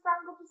already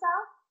strangled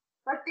yourself?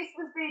 Like, this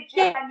was their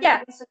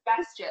genuine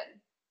suggestion.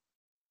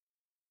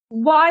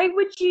 Why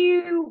would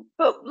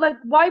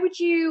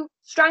you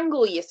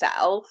strangle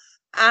yourself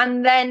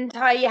and then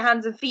tie your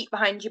hands and feet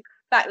behind your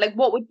back? Like,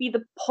 what would be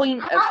the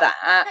point of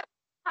that?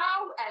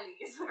 How, Ellie,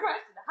 is the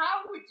question.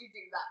 How would you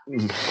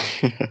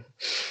do that?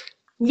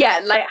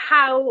 Yeah, like,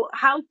 how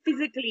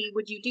physically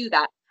would you do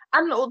that?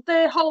 And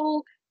the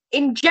whole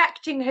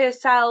injecting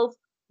herself,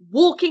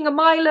 walking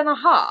 1.5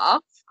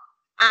 miles,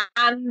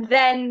 and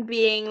then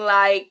being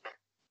like,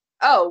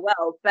 oh,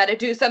 well, better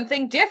do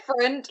something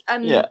different,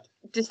 and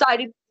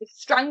decided to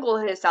strangle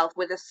herself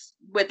with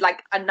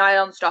a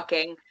nylon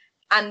stocking,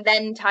 and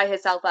then tie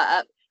herself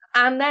up,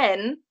 and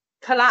then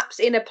collapse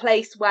in a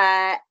place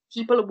where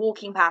people are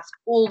walking past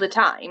all the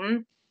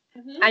time,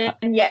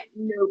 and yet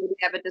nobody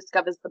ever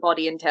discovers the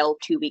body until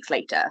 2 weeks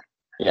later.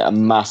 Yeah, a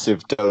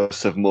massive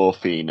dose of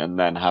morphine, and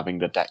then having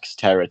the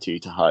dexterity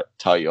to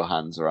tie your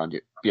hands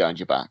behind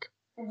your back.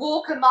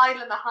 Walk 1.5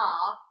 miles,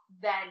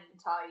 then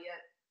tie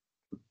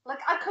it. Like,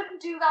 I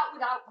couldn't do that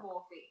without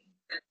morphine.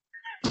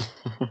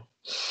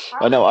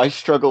 I know, I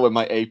struggle with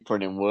my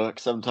apron in work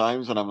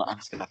sometimes when I'm like, I'm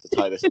just gonna have to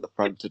tie this at the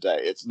front today.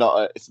 It's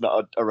not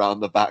a around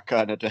the back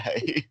kind of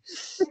day.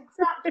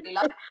 Exactly.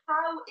 Like,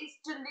 how is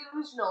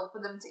delusional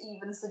for them to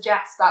even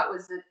suggest that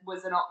was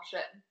an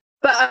option?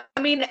 But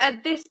I mean,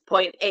 at this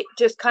point, it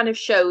just kind of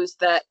shows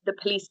that the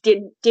police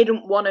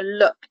didn't want to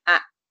look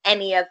at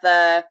any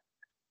other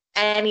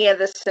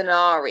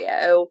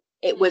scenario.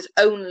 It was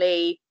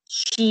only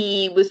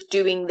she was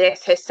doing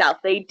this herself.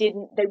 They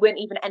weren't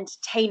even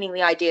entertaining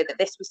the idea that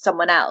this was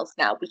someone else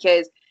now,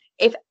 because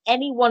if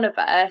any one of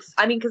us,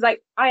 I mean, because I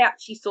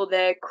actually saw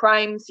the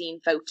crime scene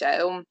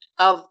photo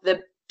of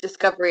the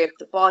discovery of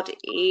the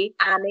body,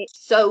 and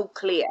it's so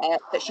clear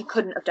that she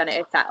couldn't have done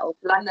it herself.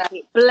 Like,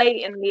 it's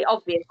blatantly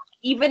obvious.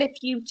 Even if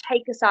you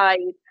take aside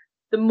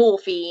the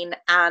morphine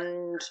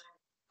and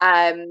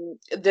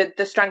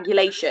the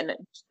strangulation,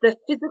 the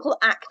physical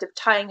act of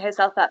tying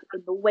herself up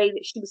in the way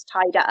that she was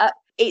tied up,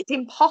 it's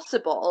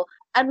impossible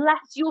unless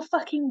you're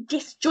fucking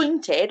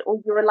disjointed or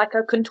you're like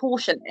a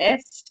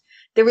contortionist.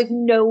 There is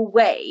no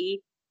way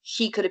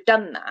she could have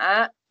done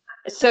that.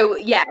 So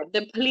yeah,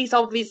 the police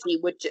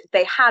obviously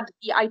they had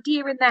the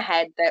idea in their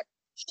head that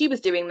she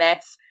was doing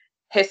this.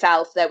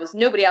 herself. There was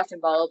nobody else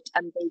involved,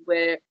 and they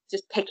were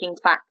just picking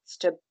facts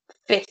to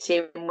fit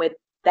in with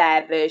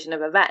their version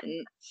of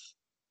events.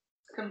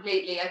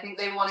 Completely. I think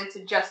they wanted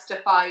to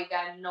justify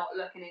them not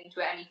looking into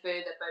it any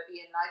further by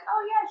being like,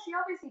 oh yeah, she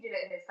obviously did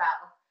it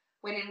herself.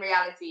 When in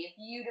reality, if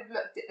you'd have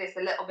looked at this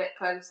a little bit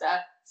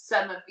closer,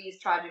 some of these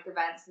tragic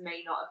events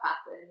may not have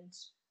happened.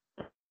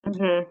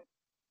 Mm-hmm.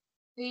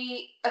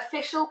 The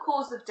official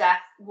cause of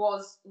death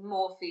was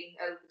morphine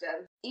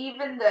overdose.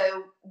 Even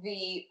though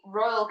the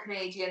Royal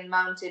Canadian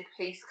Mounted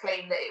Police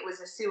claim that it was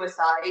a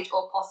suicide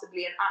or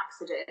possibly an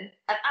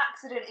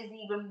accident is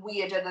even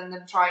weirder than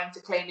them trying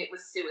to claim it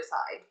was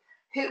suicide.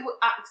 Who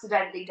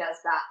accidentally does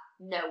that?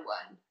 No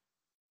one.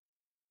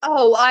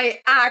 Oh, I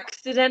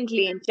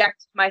accidentally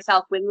injected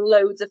myself with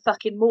loads of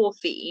fucking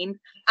morphine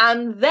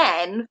and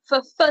then,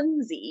 for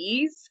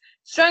funsies,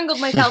 strangled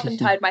myself and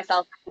tied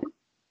myself.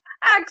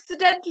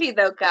 Accidentally,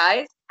 though,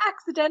 guys.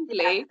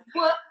 Accidentally. Yeah.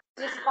 Well,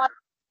 despite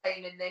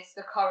claiming this,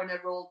 the coroner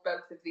ruled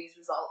both of these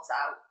results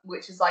out,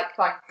 which is like,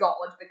 thank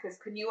God, because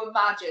can you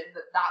imagine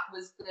that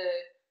was the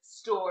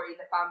story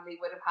the family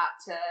would have had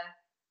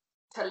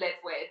to live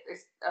with?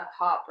 It's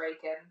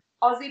heartbreaking.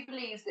 Ozzy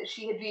believes that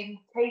she had been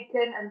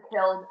taken and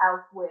killed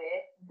elsewhere,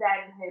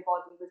 then her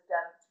body was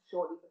dumped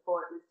shortly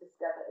before it was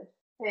discovered.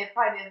 Her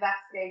private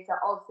investigator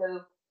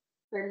also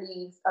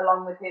believes,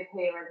 along with her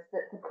parents,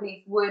 that the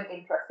police weren't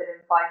interested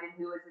in finding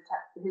who was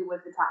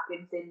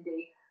attacking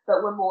Cindy,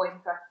 but were more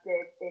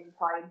interested in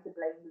trying to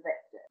blame the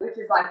victim. Which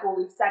is like, well,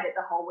 we've said it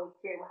the whole way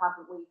through,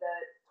 haven't we? The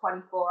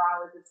 24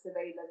 hours of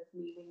surveillance,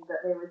 meaning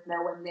that there was no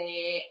one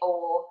there,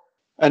 or...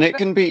 And it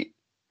could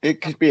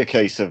be a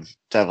case of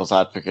devil's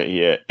advocate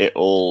here, it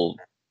all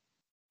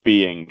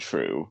being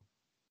true,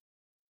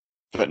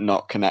 but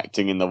not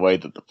connecting in the way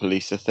that the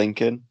police are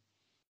thinking.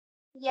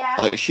 Yeah.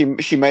 Like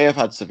she may have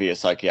had severe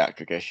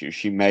psychiatric issues.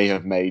 She may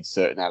have made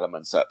certain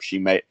elements up.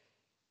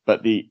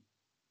 But the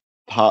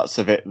parts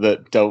of it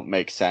that don't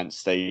make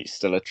sense, they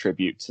still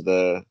attribute to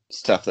the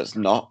stuff that's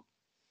not.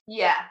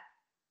 Yeah.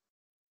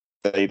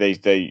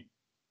 They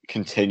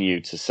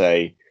continue to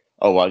say,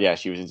 oh well, yeah,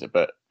 she was into it,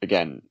 but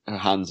again, her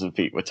hands and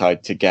feet were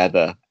tied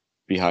together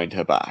behind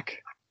her back.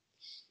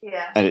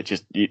 Yeah. And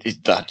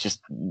that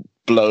just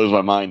blows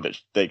my mind that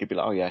they could be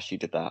like, oh yeah, she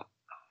did that.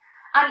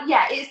 And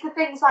yeah, it's the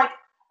things like,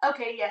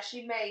 okay, yeah,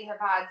 she may have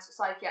had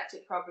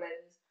psychiatric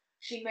problems.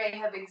 She may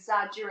have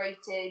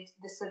exaggerated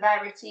the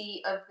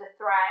severity of the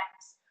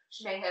threats.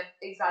 She may have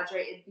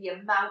exaggerated the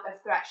amount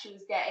of threats she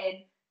was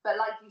getting. But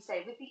like you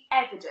say, with the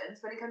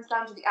evidence, when it comes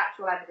down to the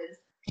actual evidence,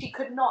 she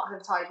could not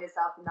have tied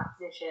herself in that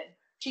position.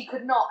 She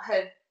could not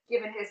have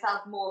given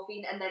herself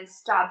morphine and then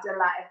stabbed a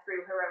letter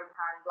through her own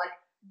hand. Like,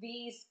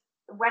 these,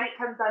 when it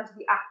comes down to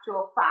the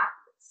actual facts,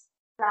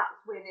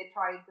 that's where they're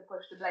trying to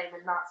push the blame,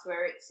 and that's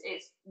where it's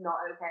not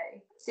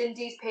okay.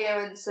 Cindy's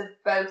parents have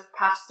both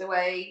passed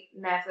away,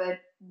 never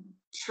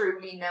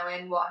truly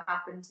knowing what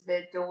happened to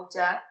their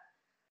daughter.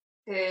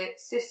 Her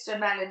sister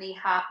Melanie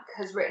Hack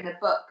has written a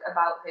book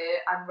about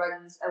her and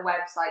runs a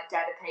website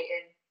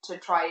dedicated to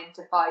trying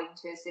to find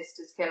her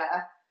sister's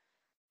killer.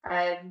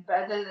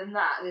 But other than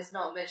that, there's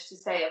not much to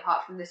say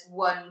apart from this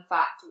one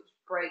fact which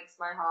breaks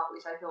my heart,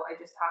 which I thought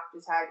I just have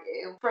to tell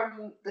you.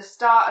 From the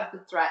start of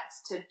the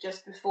threats to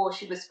just before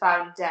she was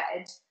found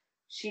dead,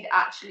 she'd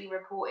actually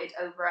reported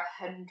over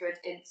 100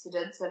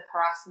 incidents of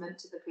harassment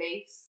to the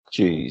police.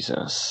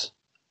 Jesus.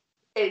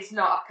 It's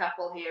not a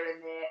couple here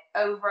and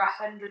there. Over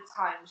 100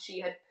 times she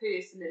had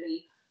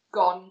personally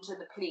gone to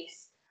the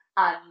police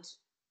and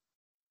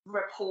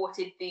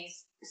reported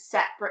these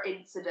separate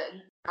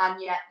incidents,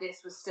 and yet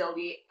this was still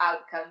the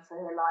outcome for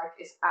her life.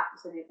 It's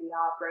absolutely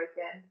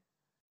heartbreaking.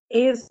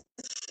 It's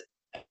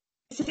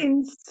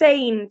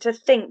insane to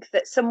think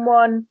that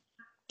someone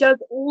does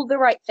all the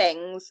right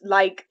things,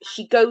 like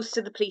she goes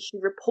to the police, she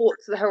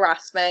reports the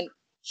harassment,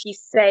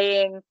 she's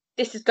saying,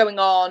 this is going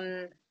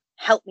on,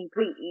 help me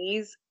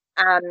please,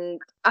 and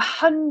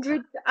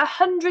 100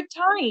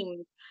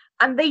 times,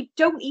 and they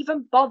don't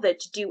even bother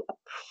to do a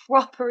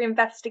proper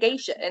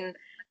investigation,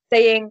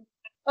 saying,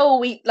 oh,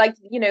 we, like,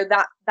 you know,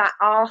 that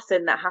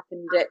arson that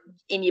happened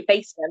in your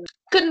basement,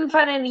 couldn't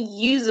find any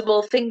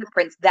usable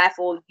fingerprints,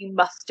 therefore you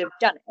must have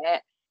done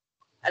it.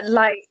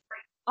 Like,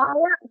 I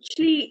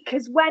actually,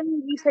 because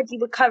when you said you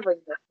were covering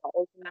this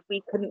and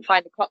we couldn't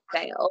find a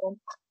cocktail,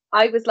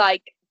 I was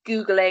like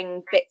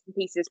Googling bits and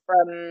pieces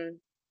from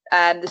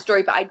the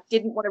story, but I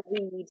didn't want to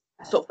read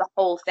sort of the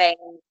whole thing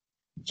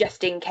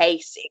just in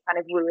case it kind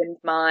of ruined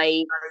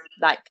my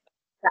like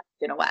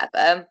perception or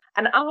whatever.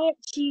 And I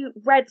actually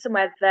read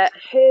somewhere that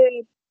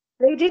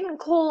they didn't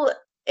call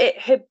it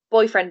her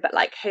boyfriend, but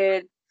like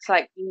her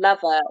like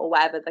lover or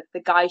whatever, the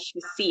guy she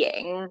was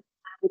seeing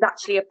was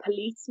actually a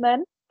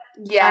policeman.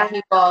 Yeah,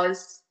 he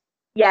was.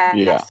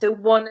 Yeah. So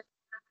one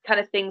kind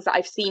of things that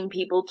I've seen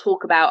people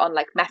talk about on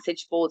like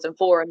message boards and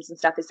forums and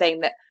stuff is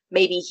saying that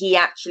maybe he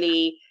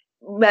actually,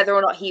 whether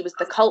or not he was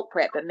the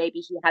culprit, but maybe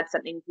he had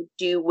something to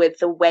do with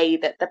the way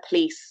that the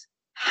police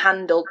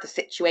handled the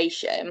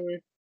situation,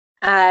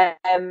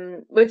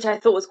 which I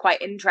thought was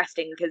quite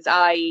interesting because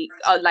I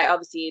like,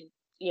 obviously,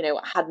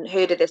 hadn't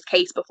heard of this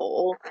case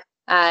before.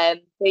 But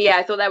yeah,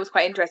 I thought that was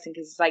quite interesting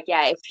because it's like,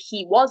 yeah, if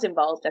he was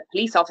involved, a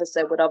police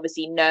officer would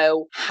obviously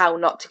know how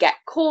not to get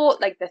caught,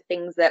 like the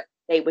things that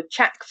they would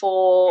check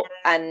for,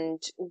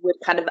 and would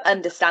kind of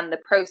understand the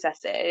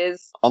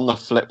processes. On the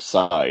flip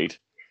side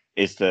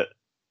is that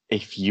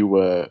if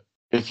your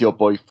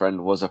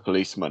boyfriend was a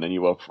policeman and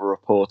you were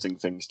reporting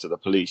things to the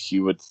police,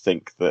 you would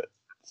think that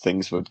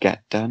things would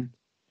get done.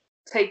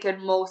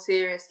 Taken more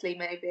seriously,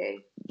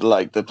 maybe.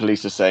 Like the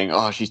police are saying,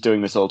 oh, she's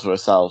doing this all to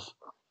herself.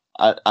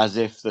 As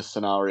if the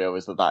scenario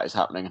is that is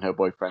happening and her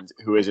boyfriend,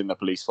 who is in the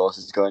police force,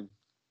 is going,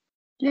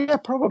 yeah,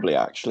 probably,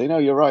 actually. No,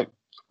 you're right.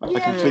 I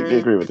completely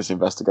agree with this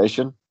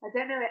investigation. I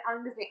don't know, it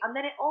angers me. And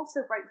then it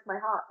also breaks my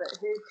heart that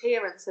her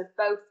parents have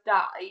both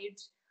died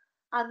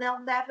and they'll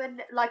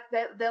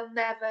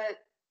never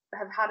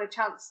have had a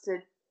chance to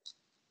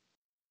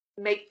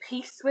make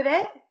peace with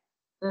it.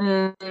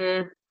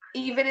 Mm-hmm.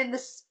 Even in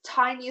the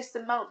tiniest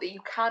amount that you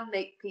can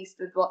make peace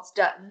with what's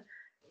done,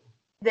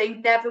 they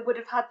never would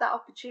have had that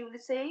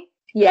opportunity.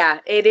 Yeah,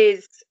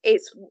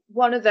 it's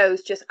one of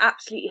those just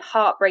absolutely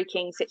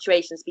heartbreaking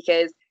situations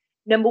because,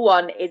 number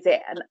one, is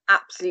it an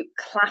absolute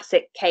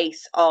classic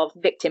case of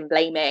victim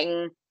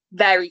blaming,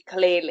 very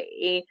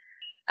clearly.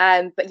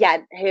 But yeah,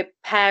 her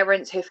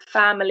parents, her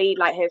family,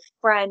 like her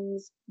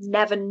friends,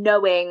 never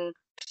knowing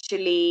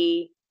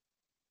actually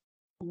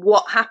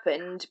what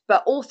happened,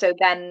 but also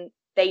then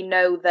they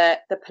know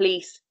that the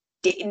police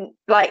didn't,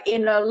 like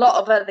in a lot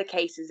of other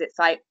cases, it's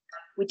like,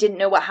 we didn't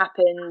know what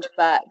happened,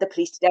 but the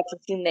police did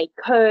everything they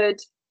could.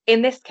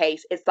 In this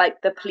case, it's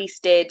like the police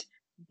did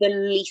the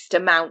least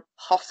amount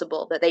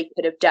possible that they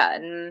could have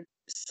done.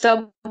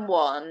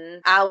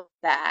 Someone out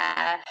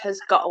there has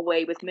got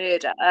away with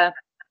murder.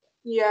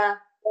 Yeah.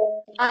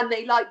 And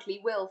they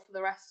likely will for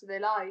the rest of their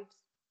lives.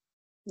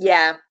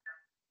 Yeah.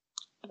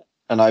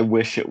 And I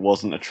wish it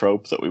wasn't a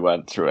trope that we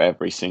went through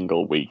every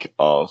single week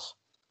of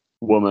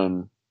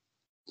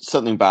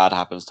something bad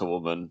happens to a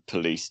woman,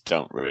 police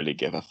don't really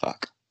give a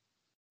fuck.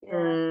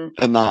 Yeah.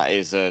 And that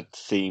is a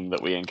theme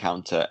that we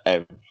encounter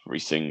every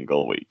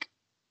single week.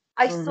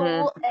 I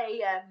saw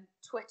a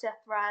Twitter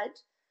thread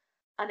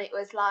and it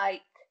was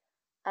like,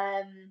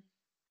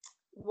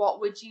 what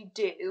would you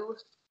do,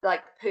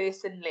 like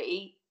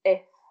personally,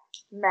 if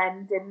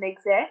men didn't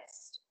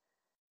exist?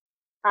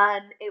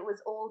 And it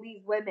was all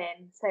these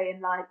women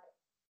saying like,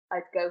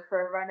 I'd go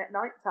for a run at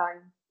night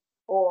time,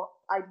 or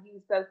I'd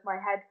use both my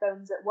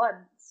headphones at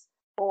once,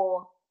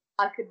 or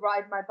I could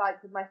ride my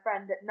bike with my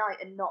friend at night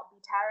and not be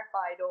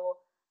terrified, or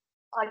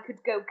I could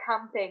go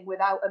camping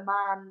without a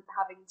man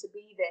having to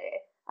be there.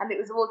 And it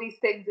was all these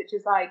things which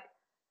is like,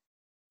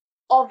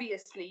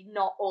 obviously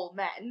not all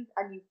men,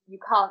 and you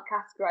can't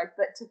categorize,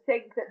 but to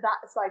think that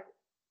that's like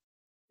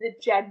the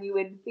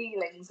genuine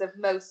feelings of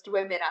most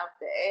women out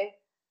there,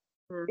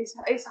 it's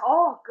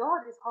oh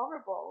god, it's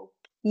horrible.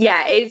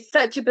 Yeah, it's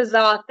such a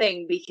bizarre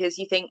thing because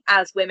you think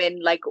as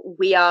women, like,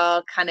 we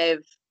are kind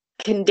of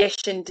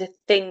conditioned to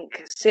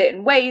think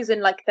certain ways,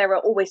 and like there are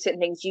always certain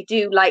things you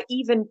do, like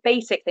even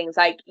basic things,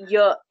 like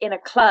you're in a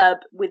club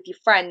with your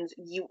friends,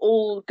 you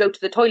all go to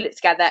the toilet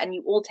together and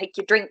you all take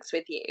your drinks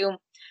with you.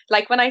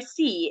 Like when I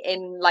see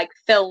in like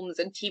films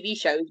and TV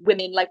shows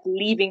women like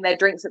leaving their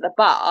drinks at the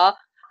bar,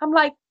 I'm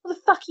like, what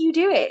the fuck are you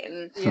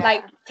doing? Yeah.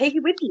 Like, take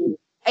it with you.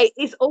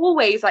 It's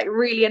always like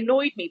really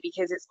annoyed me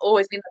because it's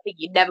always been the thing,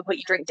 you never put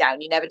your drink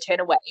down, you never turn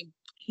away,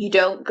 you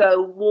don't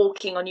go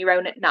walking on your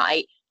own at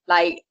night.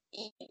 Like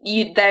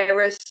there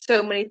are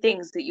so many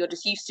things that you're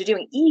just used to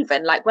doing.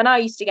 Even like when I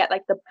used to get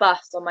like the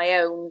bus on my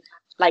own,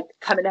 like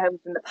coming home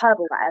from the pub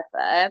or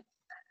whatever,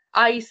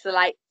 I used to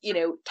like,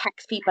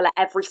 text people at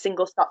every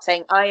single stop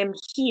saying, I am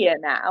here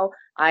now,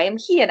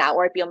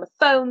 or I'd be on the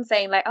phone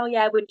saying like, oh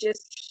yeah, we're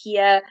just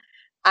here,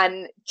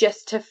 and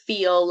just to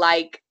feel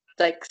like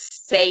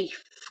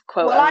safe,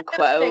 quote unquote.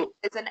 I don't think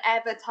there's an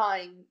ever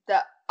time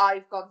that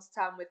I've gone to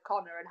town with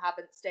Connor and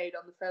haven't stayed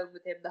on the phone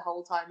with him the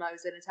whole time I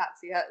was in a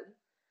taxi home.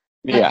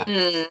 Yeah.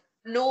 It's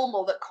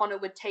normal that Connor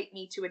would take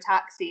me to a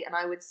taxi and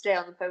I would stay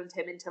on the phone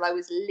to him until I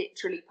was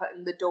literally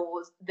putting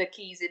the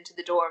keys into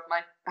the door of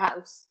my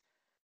house.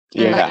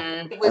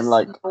 Yeah. It was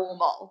and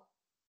normal.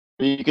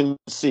 You can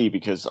see,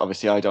 because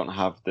obviously I don't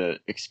have the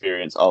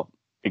experience of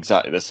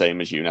exactly the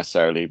same as you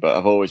necessarily, but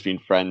I've always been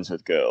friends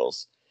with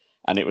girls.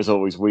 And it was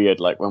always weird,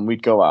 like when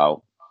we'd go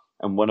out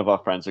and one of our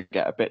friends would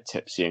get a bit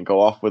tipsy and go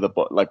off with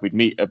like we'd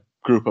meet a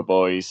group of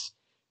boys.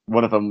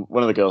 One of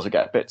the girls would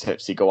get a bit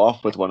tipsy, go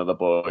off with one of the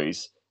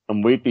boys,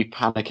 and we'd be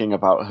panicking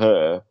about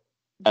her,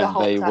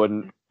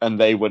 and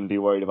they wouldn't be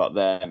worried about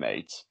their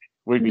mate.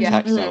 We'd be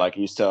texting her like,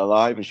 are you still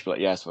alive? And she'd be like,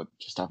 yes, we're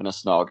just having a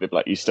snog. They'd be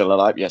like, you still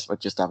alive? Yes, we're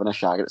just having a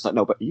shag. And it's like,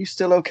 no, but are you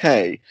still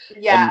okay?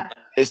 Yeah. And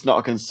it's not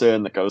a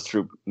concern that goes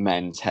through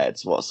men's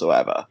heads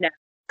whatsoever. No.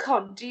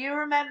 Con, do you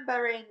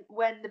remember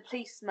when the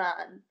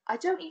policeman, I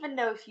don't even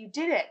know if you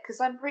did it,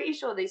 because I'm pretty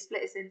sure they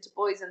split us into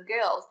boys and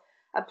girls.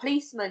 A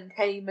policeman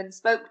came and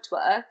spoke to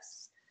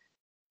us,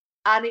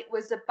 and it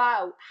was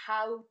about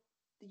how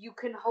you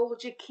can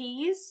hold your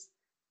keys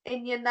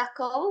in your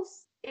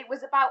knuckles. It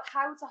was about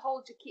how to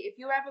hold your key. If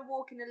you're ever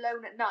walking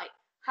alone at night,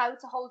 how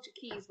to hold your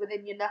keys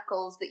within your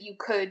knuckles that you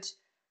could,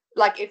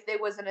 like, if there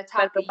was an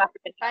attack, you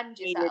could defend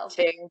yourself.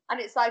 And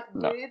it's like,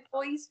 were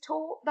boys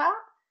taught that?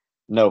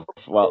 No,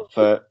 well,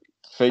 for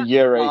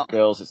year 8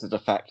 girls, it's a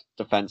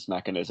defense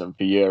mechanism.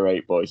 For year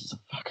 8 boys, it's a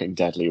fucking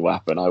deadly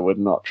weapon. I would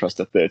not trust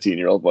a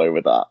 13-year-old boy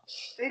with that.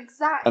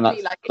 Exactly.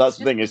 And that's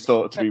the thing. It's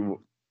thought to be,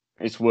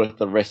 it's worth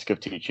the risk of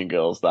teaching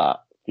girls that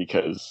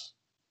because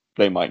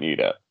they might need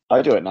it.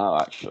 I do it now,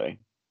 actually.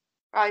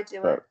 I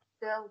do it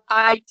still.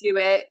 I do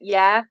it,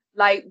 yeah.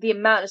 Like the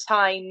amount of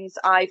times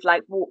I've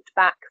like walked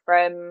back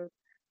from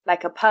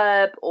like a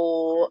pub,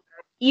 or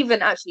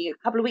even actually a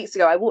couple of weeks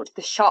ago, I walked to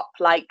the shop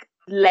like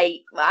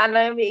late, and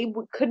I mean,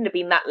 it couldn't have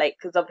been that late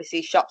because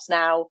obviously shops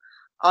now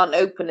aren't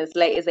open as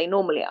late as they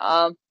normally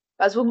are.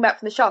 I was walking back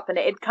from the shop and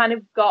it had kind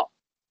of got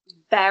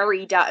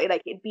very dark,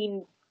 like it'd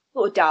been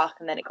sort of dark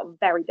and then it got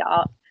very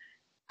dark,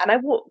 and I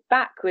walked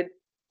back with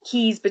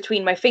keys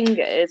between my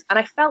fingers and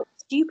I felt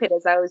stupid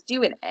as I was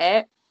doing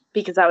it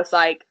because I was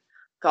like,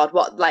 God,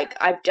 what, like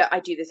I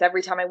do this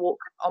every time I walk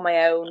on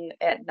my own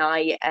at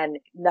night and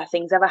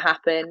nothing's ever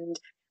happened.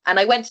 And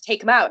I went to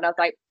take them out and I was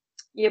like,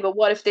 yeah, but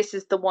what if this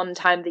is the one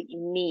time that you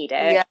need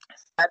it? Yeah.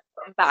 So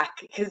I'm back,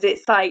 because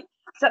it's like,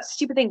 it's that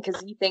stupid thing,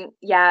 because you think,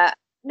 yeah,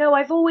 no,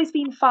 I've always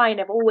been fine,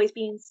 I've always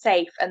been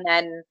safe, and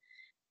then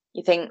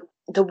you think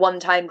the one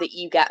time that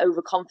you get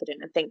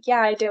overconfident and think,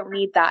 yeah, I don't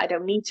need that, I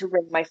don't need to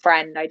ring my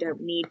friend, I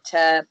don't need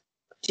to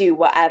do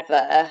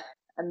whatever,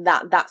 and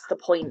that's the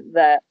point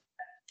that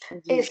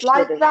it's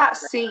like that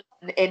scene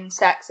in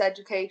Sex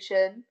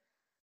Education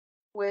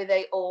where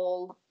they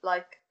all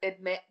like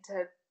admit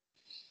to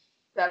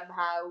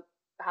somehow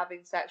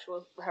having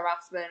sexual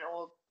harassment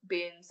or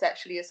being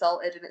sexually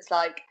assaulted, and it's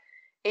like,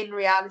 in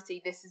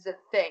reality, this is a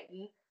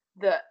thing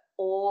that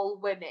all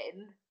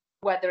women,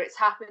 whether it's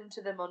happened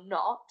to them or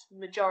not,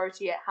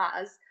 majority it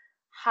has,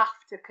 have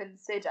to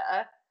consider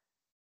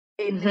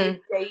in their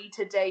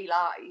day-to-day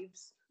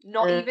lives.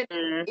 Not even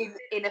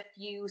in a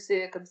few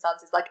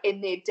circumstances, like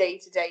in their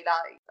day-to-day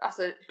life. That's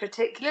a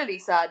particularly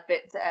sad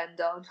bit to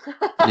end on.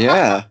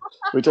 Yeah,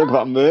 we talk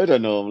about murder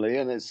normally,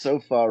 and it's so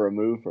far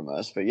removed from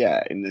us. But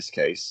yeah, in this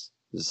case,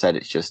 as I said,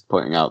 it's just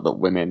pointing out that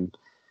women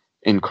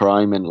in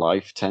crime in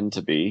life tend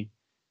to be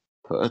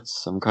put at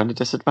some kind of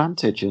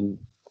disadvantage, and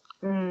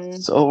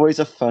it's always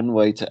a fun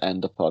way to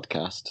end a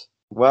podcast.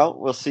 Well,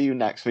 we'll see you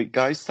next week,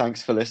 guys.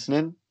 Thanks for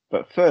listening.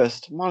 But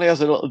first, Molly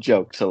has a little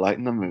joke to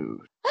lighten the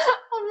mood.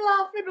 I'm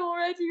laughing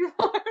already.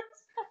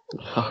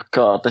 Oh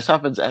God, this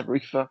happens every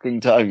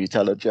fucking time you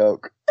tell a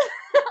joke. I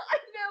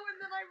know, and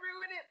then I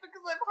ruin it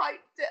because I've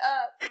hyped it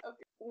up.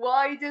 Okay.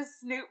 Why does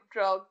Snoop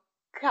Dogg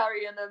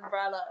carry an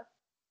umbrella?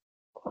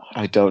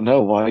 I don't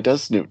know. Why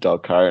does Snoop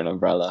Dogg carry an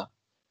umbrella?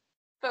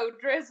 So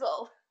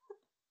drizzle.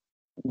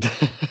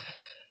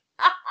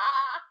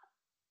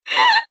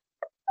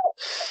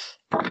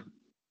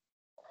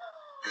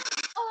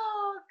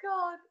 Oh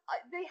God,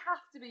 they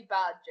have to be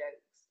bad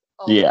jokes.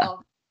 Oh, yeah.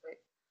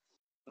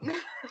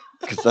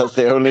 Because that's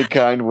the only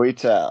kind we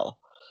tell.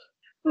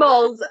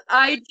 Moles,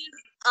 I'm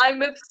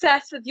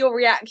obsessed with your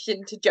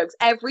reaction to jokes.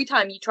 Every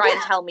time you try and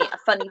tell me a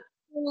funny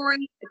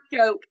story, a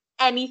joke,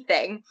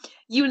 anything,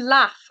 you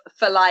laugh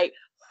for like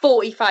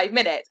 45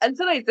 minutes. And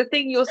sometimes the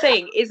thing you're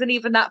saying isn't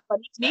even that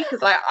funny to me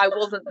because I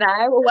wasn't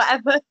there or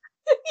whatever.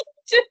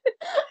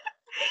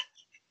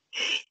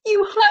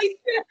 You hype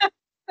it up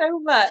so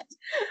much.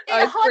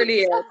 It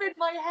hypes up in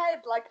my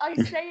head. Like, I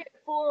say it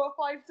 4 or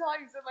 5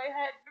 times in my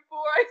head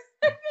before I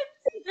say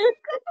it.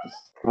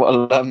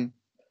 Well,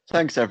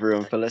 thanks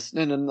everyone for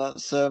listening, and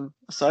that's a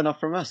sign off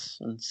from us.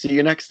 And see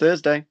you next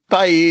Thursday.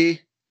 Bye.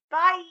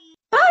 Bye.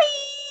 Bye.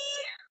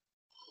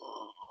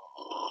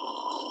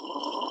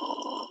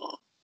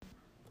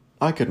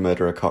 I Could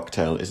Murder a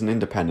Cocktail is an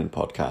independent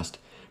podcast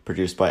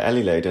produced by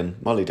Ellie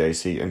Layden, Molly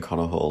Dacey, and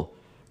Connor Hall.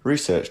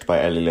 Researched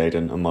by Ellie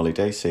Layden and Molly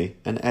Dacey,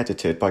 and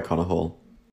edited by Connor Hall.